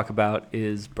going to talk about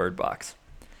is Bird Box.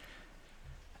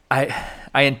 I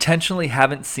intentionally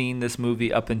haven't seen this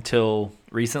movie up until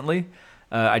recently.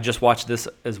 I just watched this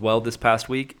as well this past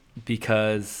week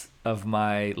because of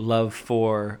my love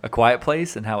for A Quiet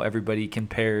Place and how everybody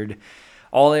compared.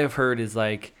 All I have heard is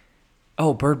like,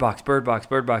 oh, Bird Box, Bird Box,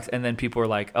 Bird Box. And then people are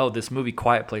like, oh, this movie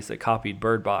Quiet Place that copied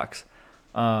Bird Box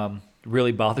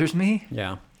really bothers me.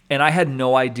 Yeah. And I had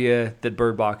no idea that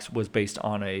Bird Box was based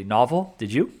on a novel.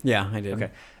 Did you? Yeah, I did. Okay.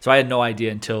 So I had no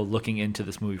idea until looking into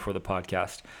this movie for the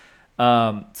podcast.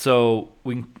 So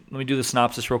let me do the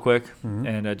synopsis real quick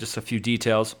and just a few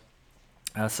details.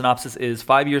 Synopsis is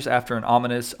 5 years after an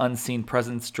ominous, unseen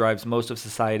presence drives most of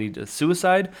society to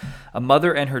suicide, a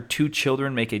mother and her 2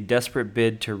 children make a desperate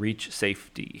bid to reach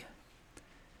safety.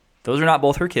 Those are not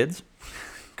both her kids,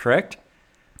 correct?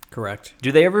 Correct.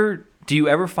 Do you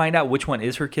ever find out which one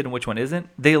is her kid and which one isn't?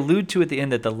 They allude to at the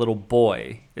end that the little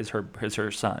boy is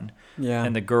her son. Yeah.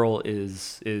 And the girl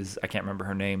is I can't remember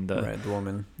her name. The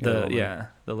woman. the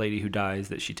lady who dies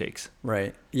that she takes.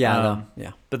 Right. Yeah.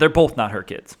 Yeah. But they're both not her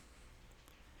kids.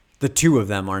 The 2 of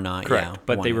them are not. Correct. Yeah,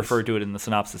 but they refer to it in the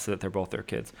synopsis that they're both their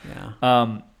kids.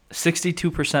 Yeah.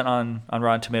 62% on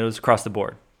Rotten Tomatoes across the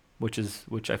board, which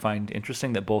I find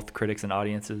interesting that both critics and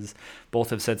audiences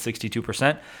both have said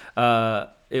 62%.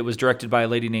 It was directed by a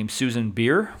lady named Susan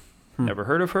Beer. Never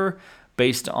heard of her.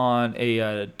 Based on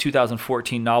a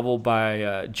 2014 novel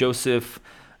by Joseph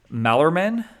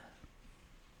Mallerman.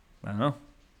 I don't know.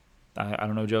 I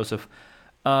don't know Joseph.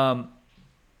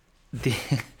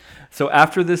 So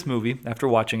after this movie, after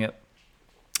watching it,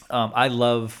 I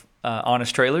love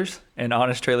Honest Trailers, and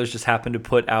Honest Trailers just happened to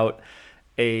put out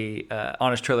a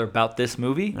Honest Trailer about this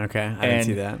movie. Okay, I didn't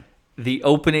see that. The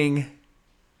opening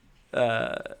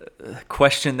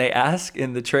question they ask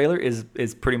in the trailer is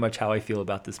pretty much how I feel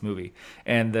about this movie.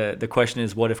 And the question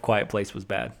is, what if Quiet Place was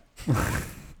bad?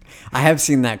 I have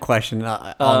seen that question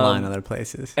online other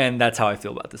places. And that's how I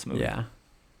feel about this movie. Yeah.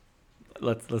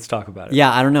 Let's talk about it.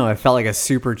 Yeah, I don't know. It felt like a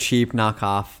super cheap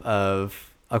knockoff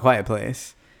of A Quiet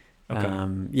Place.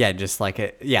 Okay. Yeah, just like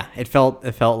it. Yeah, it felt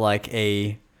like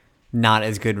a not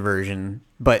as good version,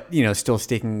 but still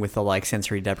sticking with the like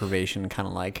sensory deprivation kind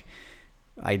of like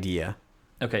idea.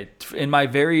 Okay, in my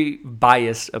very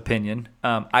biased opinion,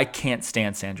 I can't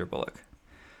stand Sandra Bullock.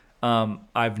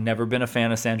 I've never been a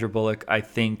fan of Sandra Bullock. I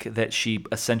think that she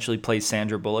essentially plays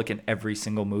Sandra Bullock in every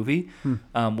single movie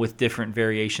with different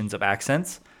variations of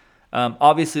accents.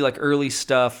 Obviously, like early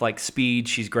stuff like Speed,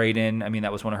 she's great in. I mean,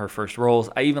 that was one of her first roles.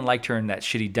 I even liked her in that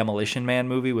shitty Demolition Man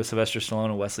movie with Sylvester Stallone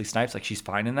and Wesley Snipes. Like, she's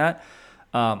fine in that.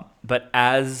 But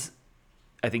as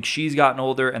I think she's gotten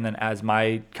older, and then as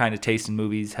my kind of taste in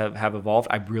movies have evolved,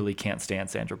 I really can't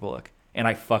stand Sandra Bullock. And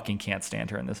I fucking can't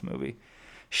stand her in this movie.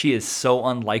 She is so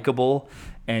unlikable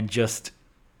and just,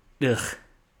 ugh.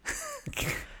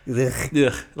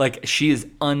 Ugh. Like, she is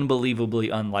unbelievably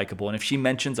unlikable. And if she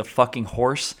mentions a fucking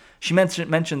horse, she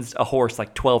mentions a horse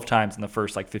like 12 times in the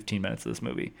first like 15 minutes of this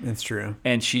movie. It's true.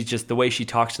 And she's just, the way she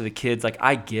talks to the kids, like,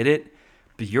 I get it,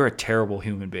 but you're a terrible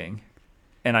human being.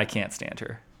 And I can't stand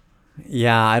her.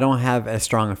 Yeah, I don't have as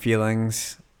strong of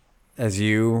feelings as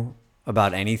you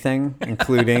about anything,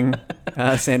 including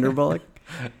Sandra Bullock.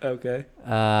 Okay.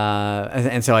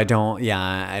 And so I don't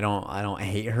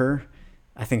hate her.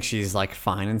 I think she's like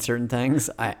fine in certain things.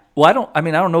 I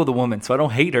don't know the woman, so I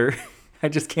don't hate her. I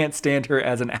just can't stand her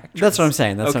as an actress. That's what I'm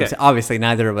saying. What I'm saying. Obviously,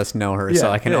 neither of us know her, so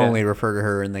I can only refer to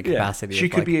her in the capacity. She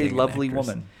of, could be a lovely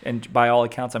woman, and by all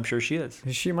accounts, I'm sure she is.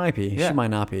 She might be. Yeah. She might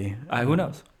not be. Who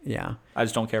knows? Yeah. I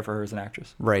just don't care for her as an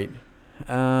actress. Right.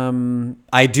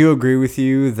 I do agree with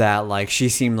you that like she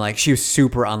seemed like she was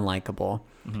super unlikable.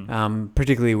 Mm-hmm.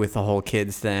 Particularly with the whole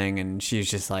kids thing, and she's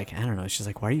just like, I don't know. She's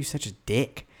like, why are you such a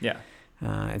dick? Yeah.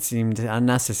 It seemed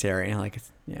unnecessary. Like,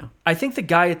 yeah. I think the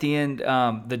guy at the end,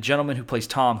 the gentleman who plays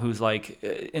Tom, who's like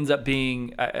ends up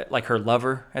being like her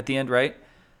lover at the end, right?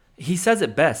 He says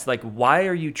it best. Like, why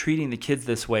are you treating the kids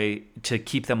this way to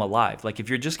keep them alive? Like, if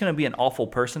you're just gonna be an awful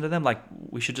person to them, like,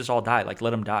 we should just all die. Like, let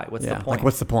them die. What's the point? Like,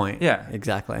 what's the point? Yeah,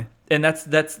 exactly. And that's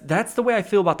the way I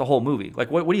feel about the whole movie.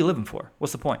 Like, what are you living for?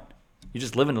 What's the point? You're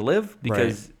just living to live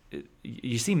because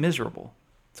you seem miserable.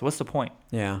 So what's the point?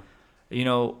 Yeah.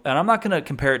 And I'm not going to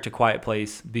compare it to Quiet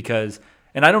Place because,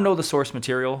 and I don't know the source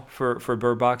material for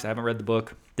Bird Box. I haven't read the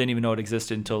book. Didn't even know it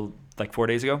existed until like 4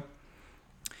 days ago.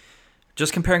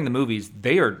 Just comparing the movies,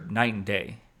 they are night and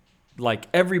day. Like,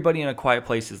 everybody in A Quiet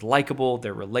Place is likable.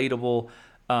 They're relatable.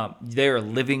 They're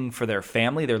living for their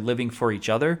family. They're living for each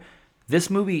other. This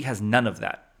movie has none of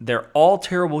that. They're all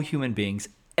terrible human beings.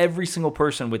 Every single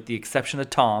person, with the exception of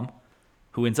Tom,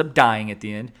 who ends up dying at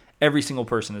the end, every single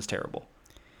person is terrible.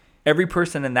 Every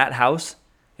person in that house.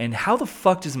 And how the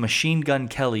fuck does Machine Gun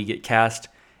Kelly get cast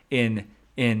in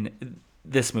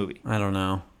this movie? I don't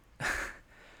know.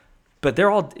 But they're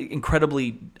all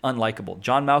incredibly unlikable.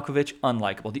 John Malkovich,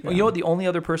 unlikable. You know what? The only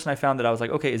other person I found that I was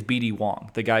like, okay, is B.D. Wong,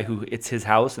 the guy who it's his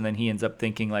house, and then he ends up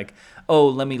thinking like, oh,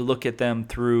 let me look at them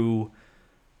through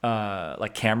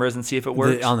like cameras and see if it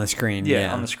works on the screen.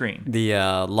 Yeah, on the screen. The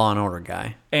Law and Order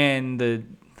guy.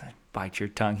 And bite your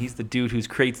tongue. He's the dude who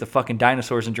creates the fucking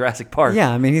dinosaurs in Jurassic Park. Yeah,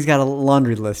 I mean, he's got a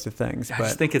laundry list of things. I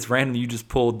just think it's random. You just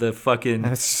pulled the fucking.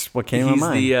 That's what came to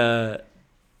mind. He's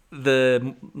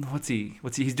what's he?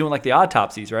 He's doing like the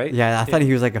autopsies, right? Yeah, I thought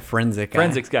he was like a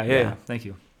forensics guy. Yeah. Thank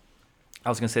you. I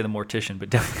was gonna say the mortician, but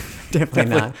definitely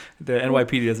not. The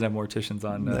NYPD doesn't have morticians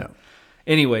on. No.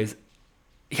 Anyways.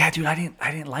 Yeah, dude, I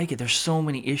didn't like it. There's so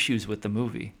many issues with the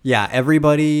movie. Yeah,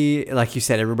 everybody, like you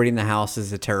said, everybody in the house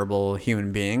is a terrible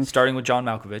human being. Starting with John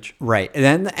Malkovich. Right.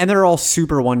 And they're all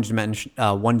super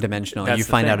one-dimensional. You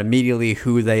find out immediately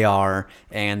who they are,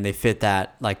 and they fit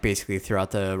that like basically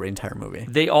throughout the entire movie.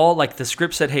 They all, like the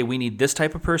script said, hey, we need this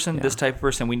type of person, this type of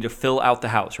person. We need to fill out the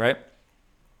house, right?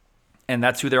 And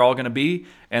that's who they're all going to be,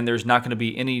 and there's not going to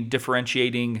be any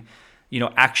differentiating,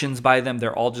 actions by them.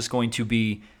 They're all just going to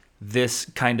be this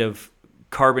kind of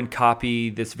carbon copy,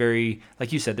 this very,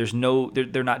 like you said,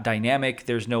 they're not dynamic.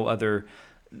 There's no other,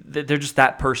 they're just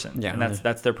that person. Yeah. And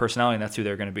that's their personality, and that's who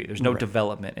they're going to be. There's no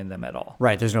development in them at all.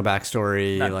 Right. There's no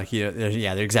backstory.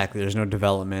 Exactly. There's no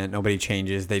development. Nobody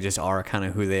changes. They just are kind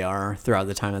of who they are throughout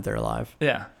the time that they're alive.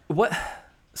 Yeah.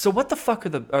 So what the fuck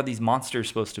are these monsters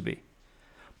supposed to be?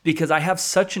 Because I have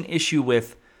such an issue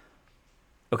with,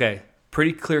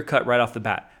 pretty clear cut right off the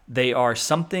bat. They are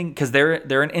something, because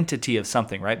they're an entity of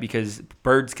something, right? Because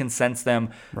birds can sense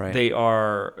them. Right. They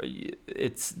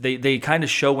kind of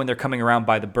show when they're coming around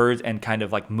by the birds and kind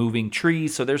of like moving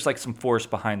trees. So there's like some force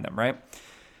behind them, right?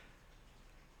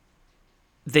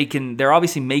 They're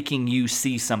obviously making you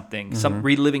see something,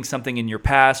 reliving something in your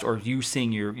past, or you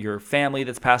seeing your family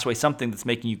that's passed away, something that's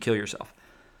making you kill yourself.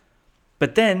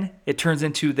 But then it turns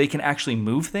into they can actually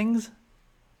move things.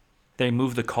 They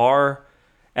move the car.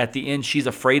 At the end, she's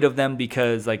afraid of them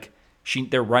because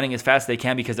they're running as fast as they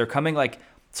can because they're coming.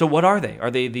 So what are they? Are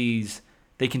they these?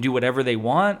 They can do whatever they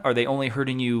want. Are they only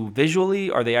hurting you visually?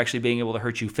 Are they actually being able to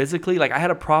hurt you physically? I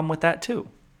had a problem with that too.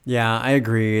 Yeah, I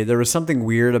agree. There was something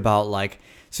weird about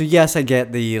so yes, I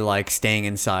get the staying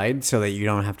inside so that you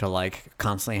don't have to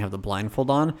constantly have the blindfold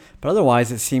on. But otherwise,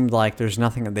 it seemed like there's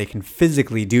nothing that they can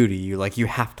physically do to you. You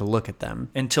have to look at them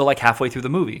until halfway through the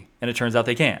movie, and it turns out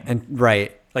they can. And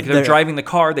right. They're driving the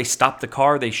car, they stop the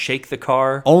car, they shake the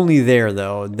car. Only there,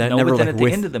 though. But then at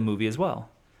the end of the movie as well.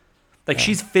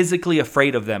 She's physically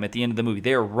afraid of them at the end of the movie.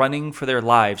 They are running for their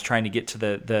lives trying to get to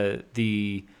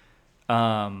the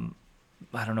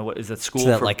I don't know, what is that,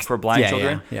 school for blind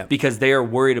children? Yeah. Because they are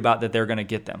worried about that they're going to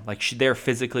get them. They're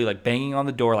physically banging on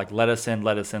the door, let us in,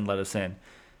 let us in, let us in.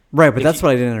 Right, but that's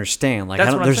what I didn't understand.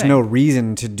 There's no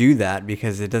reason to do that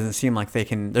because it doesn't seem like they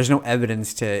can. There's no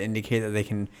evidence to indicate that they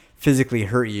can physically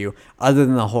hurt you, other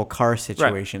than the whole car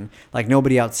situation. Right.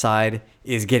 Nobody outside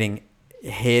is getting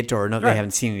hit or they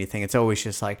haven't seen anything. It's always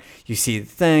just you see the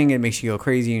thing, it makes you go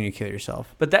crazy, and you kill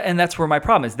yourself. But that's where my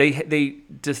problem is. They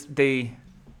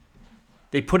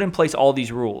put in place all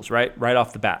these rules right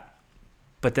off the bat,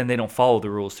 but then they don't follow the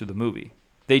rules through the movie.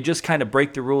 They just kind of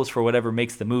break the rules for whatever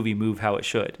makes the movie move how it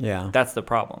should. Yeah. That's the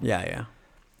problem. Yeah.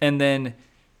 And then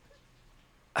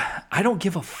I don't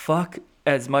give a fuck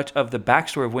as much of the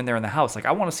backstory of when they're in the house.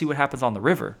 I want to see what happens on the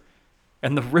river.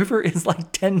 And the river is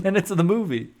 10 minutes of the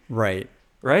movie. Right.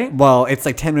 Right? Well, it's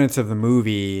 10 minutes of the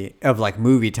movie, of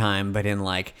movie time, but in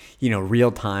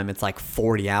real time, it's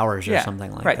 40 hours or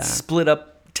something like that. Right. Split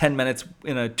up 10 minutes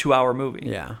in a 2-hour movie.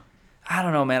 Yeah. I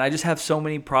don't know, man. I just have so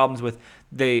many problems with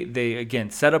they again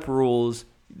set up rules.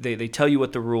 They tell you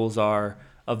what the rules are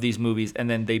of these movies, and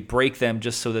then they break them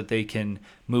just so that they can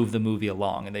move the movie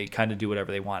along, and they kind of do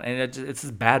whatever they want. And it's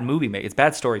just bad movie making. It's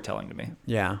bad storytelling to me.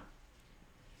 Yeah.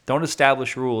 Don't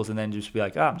establish rules and then just be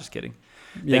I'm just kidding.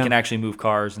 They can actually move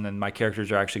cars, and then my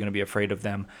characters are actually going to be afraid of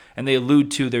them. And they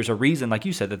allude to there's a reason, like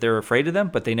you said, that they're afraid of them,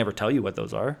 but they never tell you what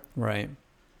those are. Right.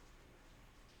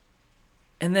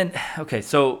 And then,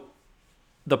 so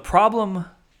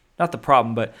not the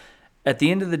problem, but at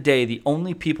the end of the day, the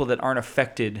only people that aren't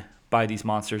affected by these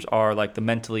monsters are the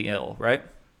mentally ill, right?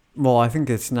 Well, I think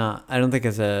it's not. I don't think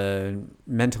it's a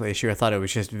mental issue. I thought it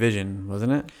was just vision,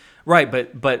 wasn't it? Right,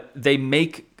 but they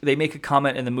make a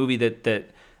comment in the movie that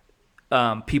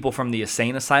people from the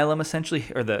insane asylum, essentially,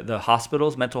 or the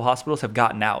hospitals, mental hospitals, have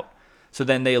gotten out. So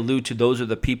then they allude to those are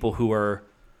the people who are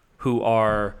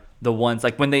the ones,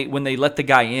 like when they let the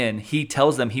guy in, he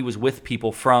tells them he was with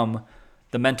people from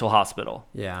the mental hospital.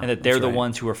 Yeah, and that they're the right.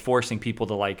 ones who are forcing people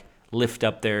to like lift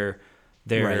up their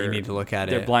Right, you need to look at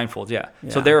their it. blindfolds. Yeah.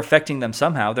 So Yeah. they're affecting them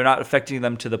somehow. They're not affecting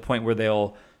them to the point where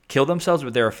they'll kill themselves,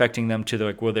 but they're affecting them to the,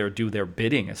 like, where they'll do their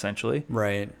bidding, essentially.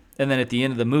 Right. And then at the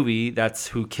end of the movie, that's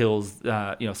who kills,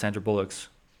 Sandra Bullock's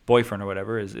boyfriend or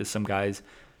whatever is some guys,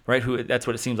 right? Who, that's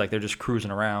what it seems like. They're just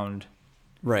cruising around.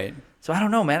 Right. So I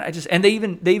don't know, man. And they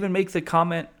even make the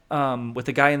comment with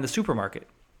the guy in the supermarket.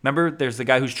 Remember, there's the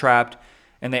guy who's trapped,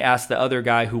 and they ask the other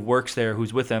guy who works there,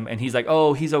 who's with him, and he's like,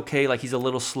 "Oh, he's okay. Like, he's a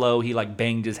little slow. He like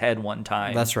banged his head one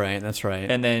time." That's right.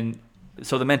 And then,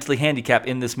 so the mentally handicapped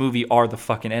in this movie are the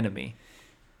fucking enemy.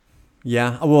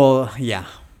 Yeah. Well, yeah.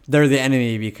 They're the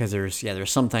enemy because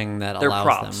there's something that They're allows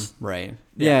props. them. Right.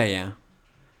 Yeah.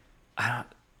 Yeah.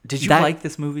 Did you like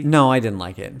this movie? No, I didn't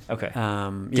like it. Okay.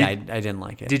 I didn't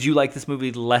like it. Did you like this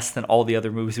movie less than all the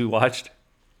other movies we watched?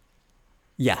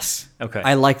 Yes. Okay.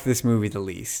 I liked this movie the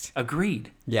least.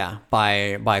 Agreed. Yeah,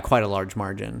 by quite a large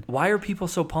margin. Why are people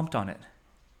so pumped on it?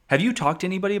 Have you talked to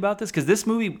anybody about this? Because this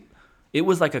movie, it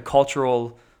was like a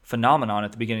cultural phenomenon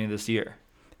at the beginning of this year.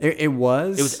 It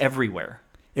was. It was everywhere.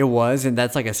 It was, and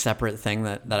that's like a separate thing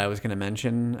that I was going to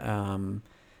mention,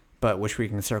 but which we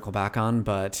can circle back on.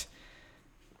 But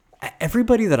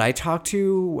everybody that I talked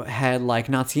to had like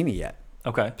not seen it yet.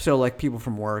 Okay. So like people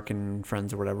from work and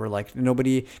friends or whatever, like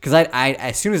nobody, because I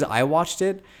as soon as I watched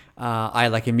it, I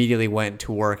like immediately went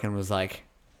to work and was like,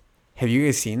 "Have you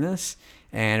guys seen this?"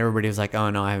 And everybody was like, "Oh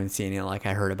no, I haven't seen it. Like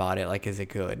I heard about it. Like, is it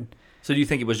good?" So do you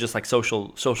think it was just like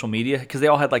social media? Because they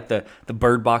all had like the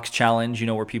Bird Box challenge,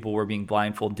 where people were being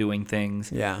blindfolded doing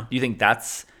things. Yeah. Do you think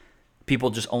that's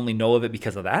people just only know of it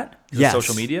because of that? Yes.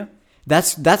 Social media?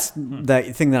 That's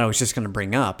the thing that I was just going to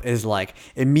bring up is like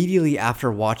immediately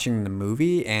after watching the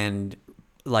movie and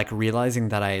like realizing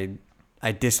that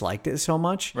I disliked it so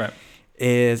much, right,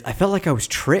 is I felt like I was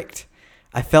tricked.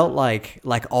 I felt like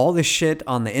all this shit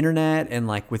on the internet and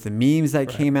like with the memes that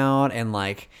came out and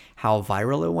like how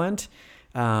viral it went,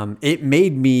 it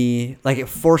made me like, it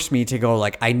forced me to go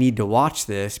like, I need to watch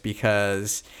this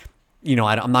because,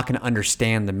 I'm not going to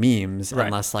understand the memes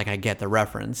unless like I get the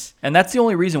reference. And that's the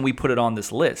only reason we put it on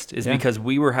this list is because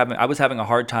I was having a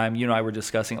hard time. You and I were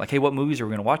discussing like, hey, what movies are we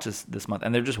going to watch this month?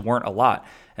 And there just weren't a lot.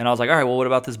 And I was like, all right, well, what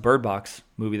about this Bird Box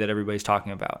movie that everybody's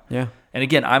talking about? Yeah. And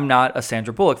again, I'm not a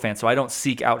Sandra Bullock fan, so I don't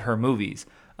seek out her movies.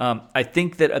 I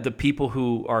think that the people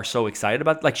who are so excited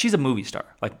about, like, she's a movie star.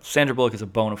 Like, Sandra Bullock is a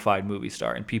bona fide movie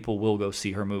star, and people will go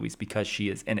see her movies because she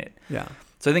is in it. Yeah.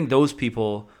 So I think those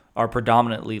people are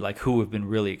predominantly like who have been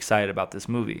really excited about this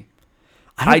movie.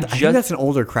 I think that's an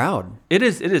older crowd. It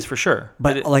is for sure.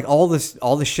 But like all this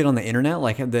shit on the internet,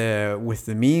 like with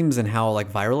the memes and how like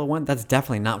viral it went, that's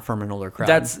definitely not from an older crowd.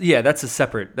 That's a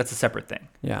separate thing.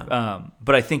 Yeah.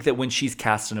 But I think that when she's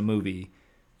cast in a movie,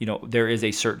 there is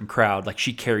a certain crowd, like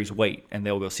she carries weight and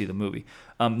they'll go see the movie.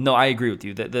 No, I agree with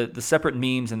you. The separate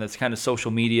memes and this kind of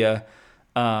social media,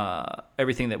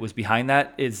 everything that was behind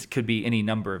that could be any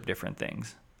number of different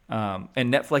things.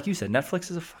 And Netflix, like you said,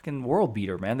 Netflix is a fucking world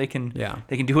beater, man. They can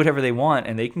do whatever they want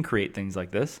and they can create things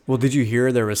like this. Well, did you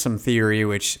hear there was some theory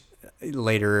which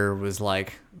later was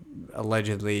like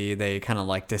allegedly they kind of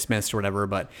like dismissed or whatever,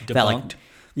 but debunked?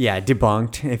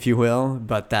 Debunked, if you will,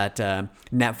 but that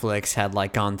Netflix had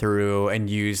like gone through and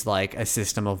used like a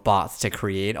system of bots to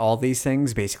create all these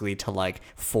things, basically to like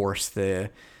force the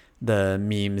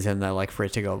memes and the like for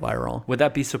it to go viral. Would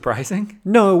that be surprising?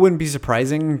 No, it wouldn't be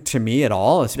surprising to me at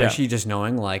all, especially just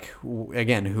knowing like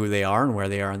again who they are and where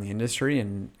they are in the industry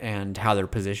and how they're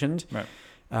positioned. Right.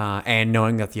 And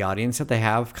knowing that the audience that they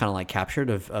have kind of like captured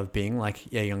of being like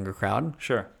a younger crowd.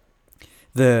 Sure.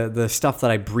 The stuff that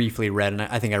I briefly read, and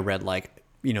I think I read like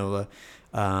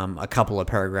a couple of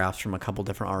paragraphs from a couple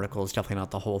different articles, definitely not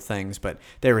the whole things, but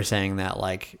they were saying that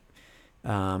like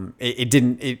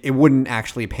it wouldn't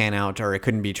actually pan out, or it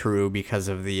couldn't be true because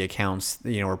of the accounts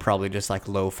were probably just like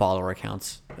low follower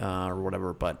accounts or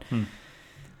whatever, but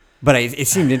it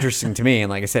seemed interesting to me, and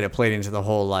like I said, it played into the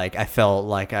whole like I felt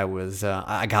like I was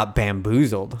I got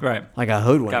bamboozled, right? Like I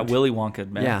hoodwinked, got Willy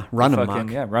Wonka'd, man. Yeah, run amok.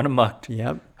 Yeah, run amok.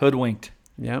 Yep, hoodwinked.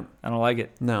 Yep. I don't like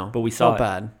it. No, but we saw it.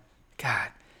 Bad. God,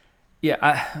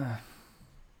 yeah.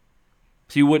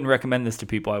 So you wouldn't recommend this to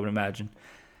people, I would imagine.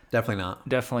 Definitely not.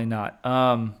 Definitely not.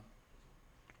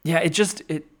 Yeah,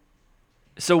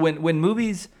 So when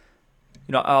movies,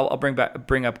 I'll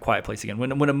bring up Quiet Place again.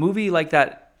 When a movie like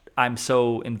that I'm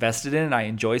so invested in and I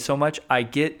enjoy so much, I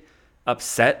get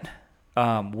upset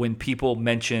when people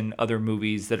mention other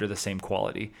movies that are the same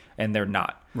quality, and they're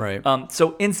not. Right.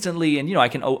 So instantly, and I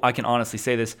can honestly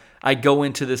say this, I go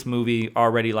into this movie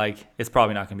already like it's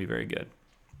probably not going to be very good,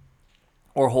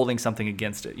 or holding something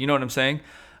against it. You know what I'm saying?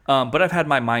 But I've had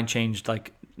my mind changed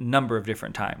like a number of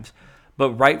different times.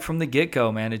 But right from the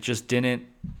get-go, man, it just didn't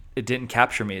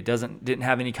capture me. It didn't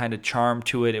have any kind of charm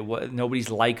to it. Nobody's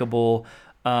likable.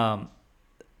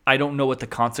 I don't know what the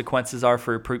consequences are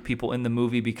for people in the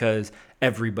movie because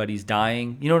everybody's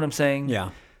dying. You know what I'm saying? Yeah.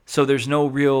 So there's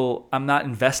no I'm not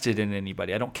invested in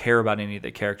anybody. I don't care about any of the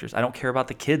characters. I don't care about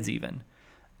the kids even.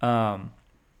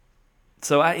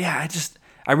 So I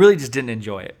really just didn't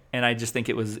enjoy it. And I just think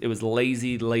it was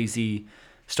lazy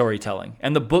storytelling.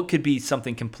 And the book could be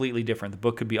something completely different. The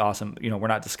book could be awesome. We're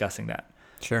not discussing that.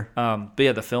 Sure. But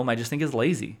yeah, the film I just think is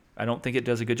lazy. I don't think it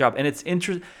does a good job. And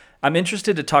I'm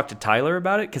interested to talk to Tyler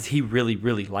about it because he really,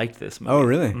 really liked this movie. Oh,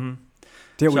 really? Mm-hmm.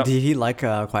 Did he like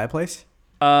Quiet Place?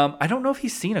 I don't know if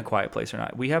he's seen A Quiet Place or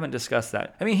not. We haven't discussed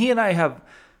that. I mean, he and I have,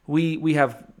 we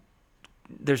have,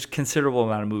 there's considerable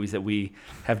amount of movies that we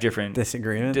have different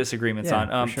disagreements on.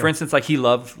 For sure. For instance, like he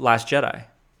loved Last Jedi.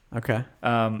 Okay.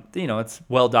 It's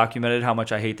well documented how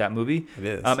much I hate that movie. It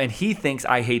is. And he thinks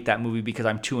I hate that movie because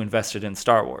I'm too invested in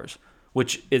Star Wars,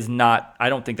 which is not, I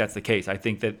don't think that's the case. I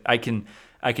think that I can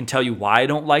tell you why I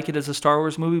don't like it as a Star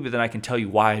Wars movie, but then I can tell you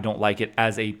why I don't like it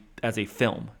as a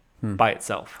film by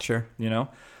itself. Sure.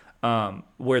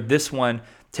 Where this one,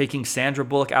 taking Sandra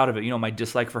Bullock out of it, my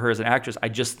dislike for her as an actress, I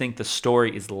just think the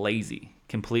story is lazy,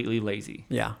 completely lazy.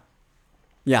 Yeah.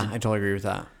 Yeah, I totally agree with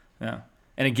that. Yeah.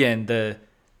 And again,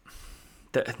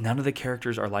 none of the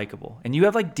characters are likable. And you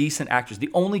have like decent actors. The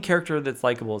only character that's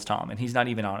likable is Tom, and he's not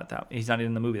even he's not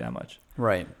in the movie that much.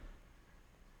 Right.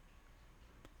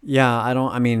 Yeah,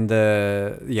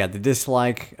 the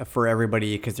dislike for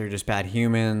everybody because they're just bad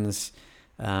humans.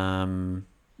 The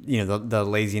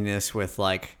laziness with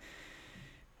like,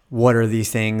 what are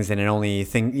these things? And it only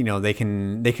they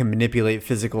can manipulate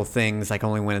physical things like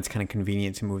only when it's kind of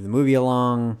convenient to move the movie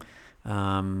along.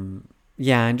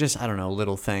 Yeah, and just, I don't know,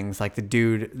 little things like the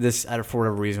dude, for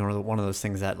whatever reason, one of those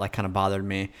things that like kind of bothered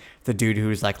me. The dude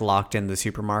who's like locked in the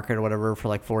supermarket or whatever for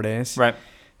like 4 days. Right.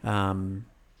 You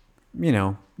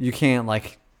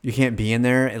can't be in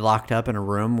there locked up in a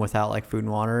room without like food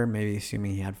and water, maybe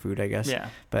assuming he had food, I guess. Yeah.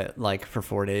 But like for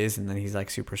 4 days, and then he's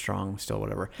like super strong still,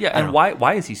 whatever. Yeah, and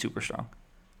why is he super strong?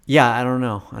 Yeah, I don't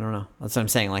know. That's what I'm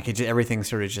saying. Like everything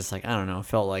sort of just like, I don't know, it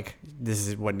felt like this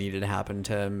is what needed to happen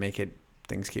to make it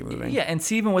things keep moving. Yeah, and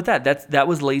see, even with that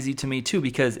was lazy to me too,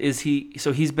 because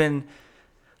he's been,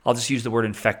 I'll just use the word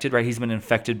infected, right? He's been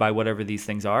infected by whatever these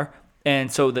things are. And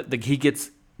so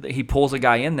he pulls a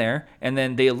guy in there, and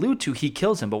then they allude to he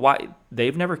kills him. But why?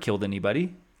 They've never killed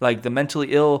anybody. Like the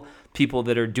mentally ill people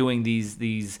that are doing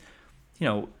these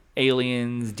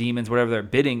aliens, demons, whatever they're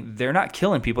bidding, they're not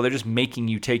killing people. They're just making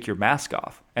you take your mask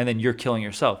off, and then you're killing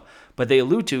yourself. But they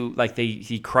allude to like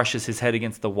he crushes his head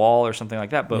against the wall or something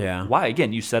like that. But yeah. Why?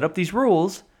 Again, you set up these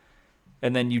rules,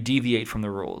 and then you deviate from the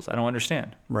rules. I don't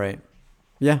understand. Right.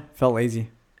 Yeah, felt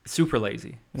lazy. Super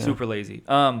lazy. Yeah. Super lazy.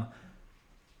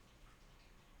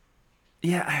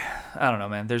 Yeah, I don't know,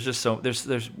 man. There's just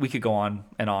we could go on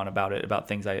and on about it, about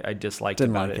things I disliked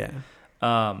about it.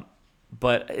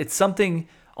 But it's something,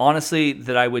 honestly,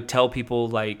 that I would tell people,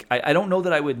 like, I don't know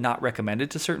that I would not recommend it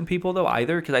to certain people, though,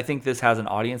 either, because I think this has an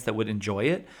audience that would enjoy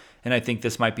it. And I think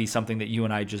this might be something that you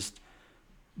and I just,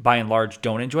 by and large,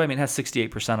 don't enjoy. I mean, it has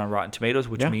 68% on Rotten Tomatoes,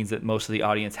 which means that most of the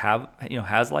audience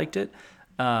has liked it.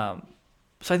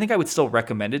 So I think I would still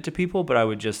recommend it to people, but I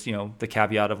would just, the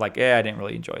caveat of like, I didn't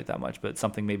really enjoy it that much, but it's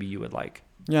something maybe you would like.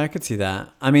 Yeah, I could see that.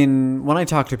 I mean, when I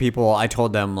talk to people, I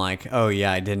told them like, oh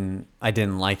yeah, I didn't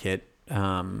like it.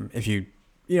 So the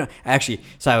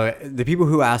people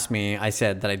who asked me, I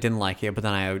said that I didn't like it, but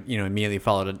then I, immediately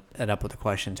followed it up with a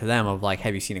question to them of like,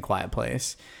 have you seen A Quiet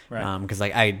Place? Right. Because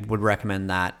like I would recommend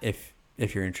that if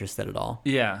you're interested at all.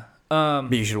 Yeah.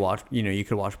 But you should watch. You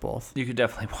could watch both. You could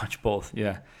definitely watch both.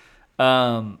 Yeah.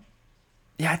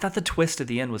 I thought the twist at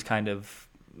the end was kind of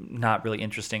not really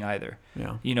interesting either.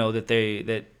 Yeah.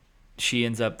 That she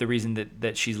ends up, the reason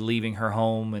that she's leaving her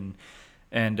home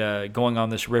and going on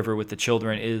this river with the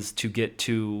children is to get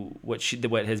to what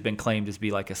has been claimed as be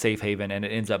like a safe haven, and it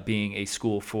ends up being a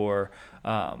school for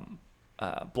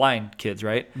blind kids,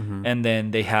 right? Mm-hmm. And then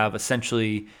they have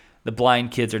essentially, the blind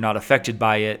kids are not affected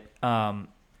by it.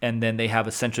 And then they have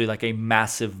essentially like a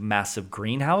massive, massive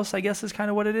greenhouse, I guess is kind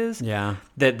of what it is. Yeah.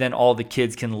 That then all the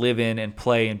kids can live in and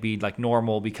play and be like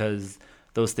normal because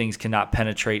those things cannot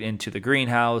penetrate into the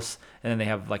greenhouse. And then they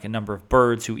have like a number of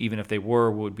birds who, even if they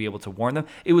would be able to warn them.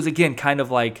 It was, again, kind of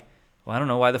like Well, I don't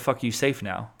know. Why the fuck are you safe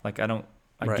now? Like, I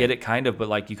Right. get it kind of, but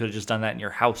like you could have just done that in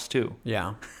your house too.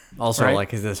 Yeah. Also, Right?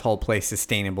 like, is this whole place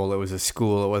sustainable? It was a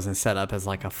school. It wasn't set up as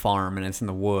like a farm, and it's in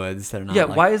the woods. They're not. Yeah.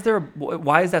 Like,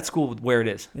 Why is that school where it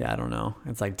is? Yeah, I don't know.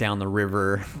 It's like down the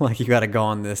river. Like you got to go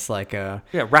on this like Yeah,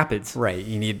 rapids. Right.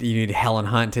 You need Helen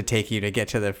Hunt to take you to get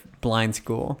to the blind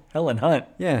school. Helen Hunt.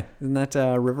 Yeah. Isn't that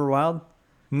River Wild?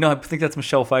 No, I think that's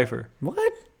Michelle Pfeiffer.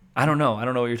 What? I don't know. I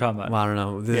don't know what you're talking about. Well, I don't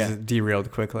know. This is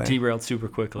derailed quickly. Derailed super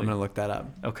quickly. I'm gonna look that up.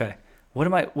 Okay.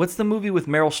 What's the movie with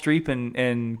Meryl Streep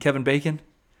and Kevin Bacon?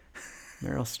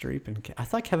 Meryl Streep I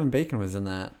thought Kevin Bacon was in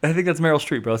that. I think that's Meryl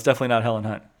Streep, bro. It's definitely not Helen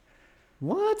Hunt.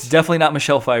 What? It's definitely not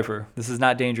Michelle Pfeiffer. This is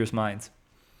not Dangerous Minds.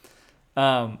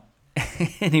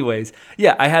 Anyways,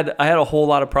 yeah, I had a whole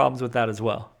lot of problems with that as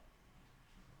well.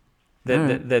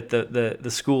 That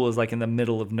the school is like in the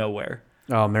middle of nowhere.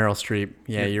 Oh, Meryl Streep.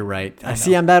 Yeah, you're right. I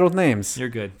See, I'm bad with names. You're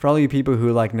good. For all you people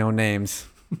who like know names,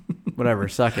 whatever,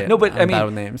 suck it. No, but I'm bad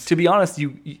with names. to be honest, to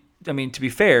be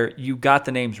fair, you got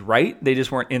the names right. They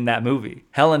just weren't in that movie.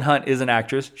 Helen Hunt is an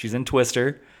actress. She's in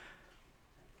Twister.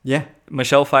 Yeah.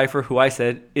 Michelle Pfeiffer, who I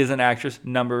said is an actress,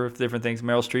 number of different things.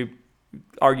 Meryl Streep,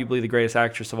 arguably the greatest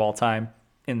actress of all time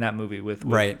in that movie with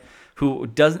right. Who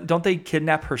don't they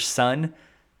kidnap her son?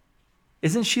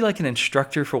 Isn't she like an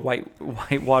instructor for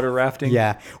whitewater rafting?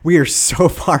 Yeah. We are so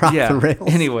far off the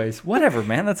rails. Anyways, whatever,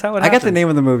 man. That's how it I happens. got the name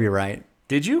of the movie right.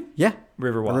 Did you? Yeah.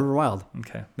 River Wild. River Wild.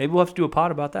 Okay. Maybe we'll have to do a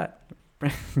pod about that.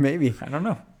 Maybe. I don't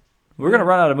know. We're going to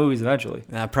run out of movies eventually.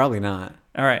 Probably not.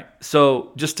 All right.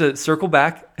 So just to circle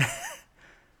back,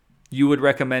 you would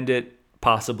recommend it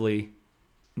possibly,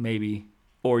 maybe,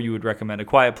 or you would recommend A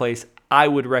Quiet Place. I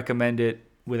would recommend it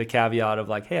with a caveat of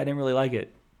like, hey, I didn't really like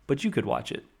it, but you could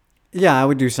watch it. Yeah, I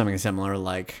would do something similar.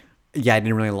 Like, yeah, I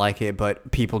didn't really like it, but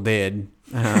people did.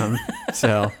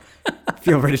 So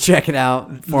feel free to check it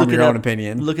out. Form your own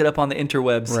opinion. Look it up on the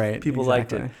interwebs. Right. People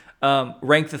liked it.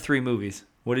 Rank the 3 movies.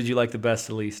 What did you like the best,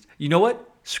 the least? You know what?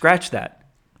 Scratch that.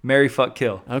 Marry, fuck,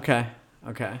 kill. Okay.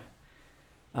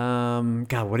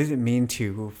 God, what does it mean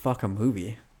to fuck a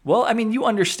movie? Well, I mean, you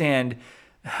understand.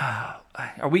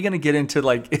 Are we going to get into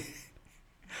like...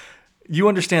 You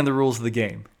understand the rules of the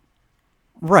game.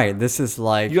 Right. This is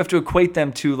like... You have to equate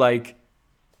them to like...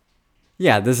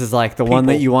 Yeah, this is like the one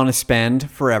that you want to spend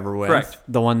forever with. Correct.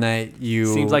 The one that you...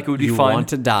 Seems like it would be fun. Want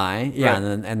to die. Yeah, right.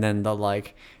 and then the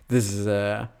like... This is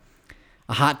a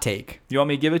hot take. You want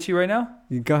me to give it to you right now?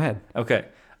 You go ahead. Okay.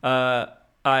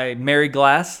 I marry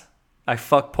Glass, I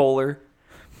fuck Polar,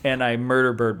 and I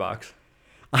murder Bird Box.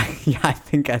 Yeah, I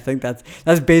think that's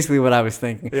basically what I was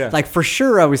thinking. Yeah. Like for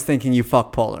sure I was thinking you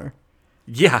fuck Polar.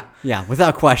 Yeah. Yeah,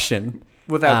 without question.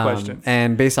 Without question.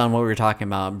 And based on what we were talking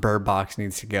about, Bird Box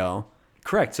needs to go.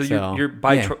 Correct. So you're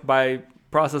by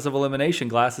process of elimination,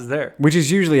 Glass is there. Which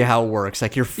is usually how it works.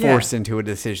 Like you're forced into a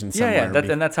decision somewhere.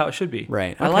 Yeah, and that's how it should be.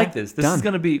 Right. I Okay. like this. This is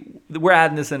going to be... We're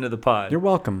adding this into the pod. You're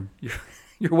welcome.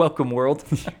 You're welcome, world.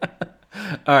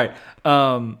 All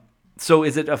right. So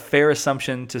is it a fair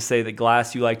assumption to say that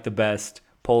Glass you liked the best,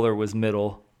 Polar was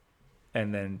middle,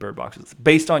 and then Bird Box was...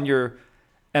 Based on your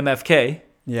MFK...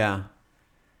 Yeah.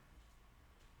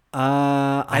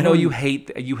 I know you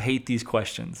hate these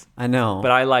questions. I know,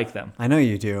 but I like them. I know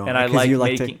you do, and I like you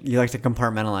like to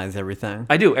compartmentalize everything.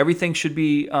 I do. Everything should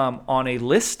be on a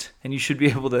list, and you should be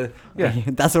able to. Yeah,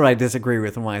 that's what I disagree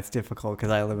with, and why it's difficult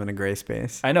because I live in a gray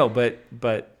space. I know, but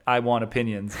I want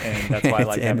opinions, and that's why I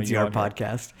like having you on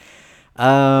podcast.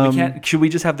 We can't. Should we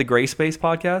just have the gray space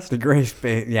podcast? The gray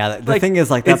space. Yeah. The thing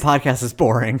is, like, that podcast is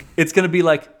boring. It's gonna be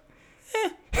like,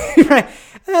 right.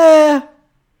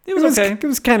 It was okay. It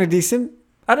was kind of decent.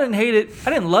 I didn't hate it.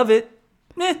 I didn't love it.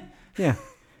 Yeah.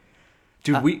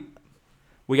 Dude,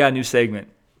 we got a new segment.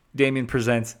 Damien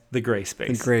presents the gray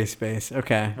space. The gray space.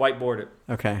 Okay. Whiteboard it.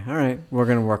 Okay. All right. We're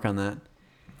gonna work on that.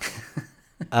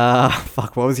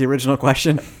 Fuck. What was the original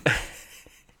question?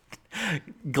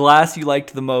 Glass you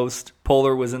liked the most.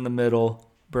 Polar was in the middle.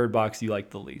 Bird Box you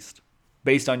liked the least.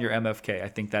 Based on your MFK, I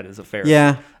think that is a fair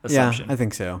assumption. Yeah, I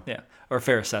think so. Yeah, or a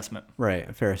fair assessment. Right,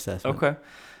 a fair assessment. Okay.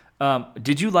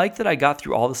 Did you like that I got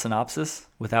through all the synopsis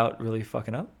without really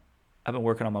fucking up? I've been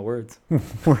working on my words.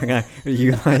 I've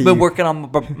been working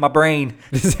on my brain.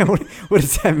 What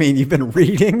does that mean? You've been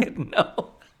reading?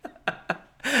 No.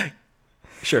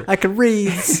 Sure. I can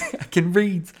read. I can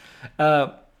read.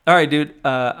 All right, dude.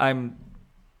 I'm.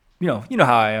 You know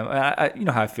how I am. You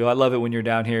know how I feel. I love it when you're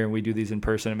down here and we do these in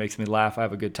person. It makes me laugh. I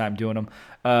have a good time doing them.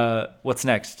 What's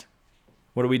next?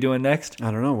 What are we doing next? I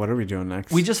don't know. What are we doing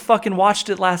next? We just fucking watched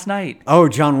it last night. Oh,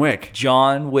 John Wick.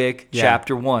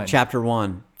 Chapter 1. Chapter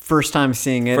 1. first time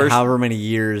seeing it, however many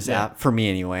years for me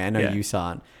anyway. I know Yeah. you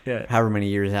saw it. Yeah. However many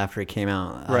years after it came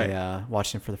out, Right. I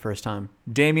watched it for the first time.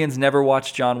 Damien's never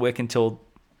watched John Wick until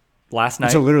last night.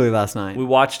 Until literally last night. We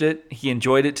watched it. He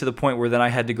enjoyed it to the point where then I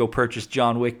had to go purchase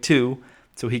John Wick 2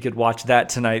 so he could watch that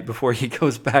tonight before he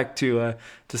goes back to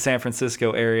San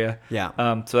Francisco area. Yeah.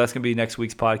 So that's going to be next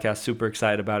week's podcast. Super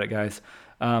excited about it, guys.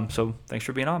 So thanks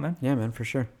for being on, man. Yeah, man, for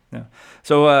sure. Yeah.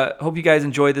 So hope you guys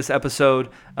enjoyed this episode.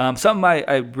 Something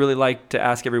I really like to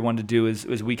ask everyone to do is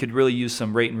we could really use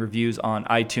some rate and reviews on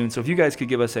iTunes. So if you guys could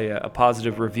give us a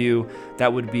positive review,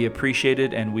 that would be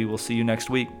appreciated. And we will see you next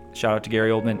week. Shout out to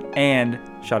Gary Oldman and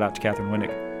shout out to Catherine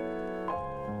Winnick.